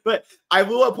 But I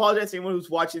will apologize to anyone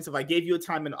who's watching. So if I gave you a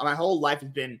time, and my whole life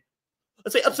has been,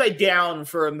 let's say, upside down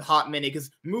for a hot minute, because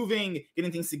moving,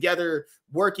 getting things together,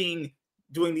 working,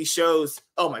 doing these shows.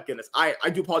 Oh my goodness. I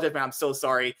do apologize, man. I'm so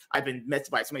sorry. I've been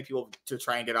messed by so many people to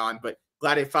try and get on, but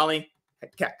glad I finally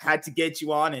had to get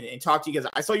you on and talk to you,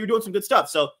 because I saw you were doing some good stuff.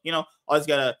 So, you know, always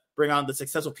got to bring on the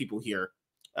successful people here.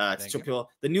 To show people,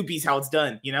 the newbies, how it's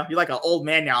done. You know, you're like an old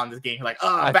man now in this game. You're like,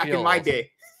 back in my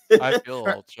day. I feel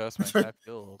old. Trust me, I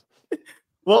feel old.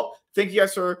 Well, thank you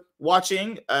guys for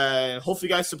watching. Hopefully, you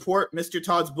guys support Mr.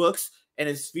 Todd's books and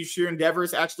his future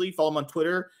endeavors. Actually, follow him on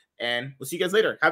Twitter, and we'll see you guys later.